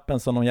mute-knappen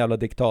som någon jävla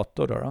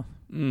diktator då?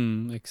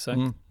 Exakt,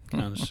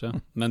 kanske.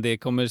 Men det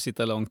kommer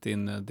sitta långt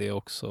in det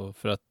också,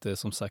 för att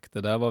som sagt,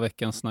 det där var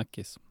veckans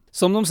snackis.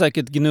 Som de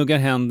säkert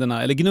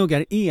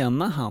gnuggar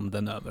ena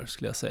handen över,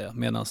 skulle jag säga,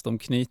 medan de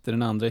knyter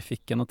den andra i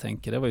fickan och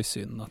tänker, det var ju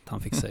synd att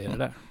han fick säga det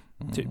där.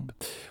 Typ.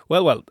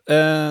 Well.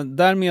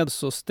 Därmed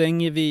så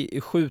stänger vi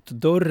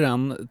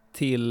skjutdörren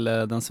till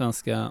den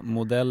svenska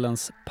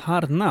modellens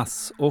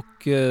Parnas,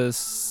 och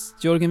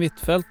Jörgen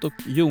Wittfeldt och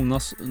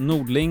Jonas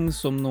Nordling,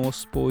 som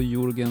nås på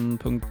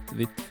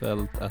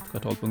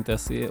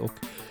jorgen.wittfeldt@kvartal.se och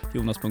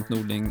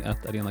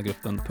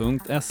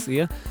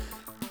jonas.nordling@arenagruppen.se,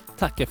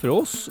 tackar för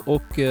oss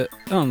och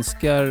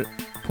önskar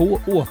på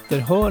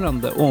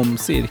återhörande om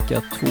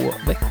cirka 2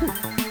 veckor.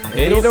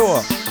 Hej då!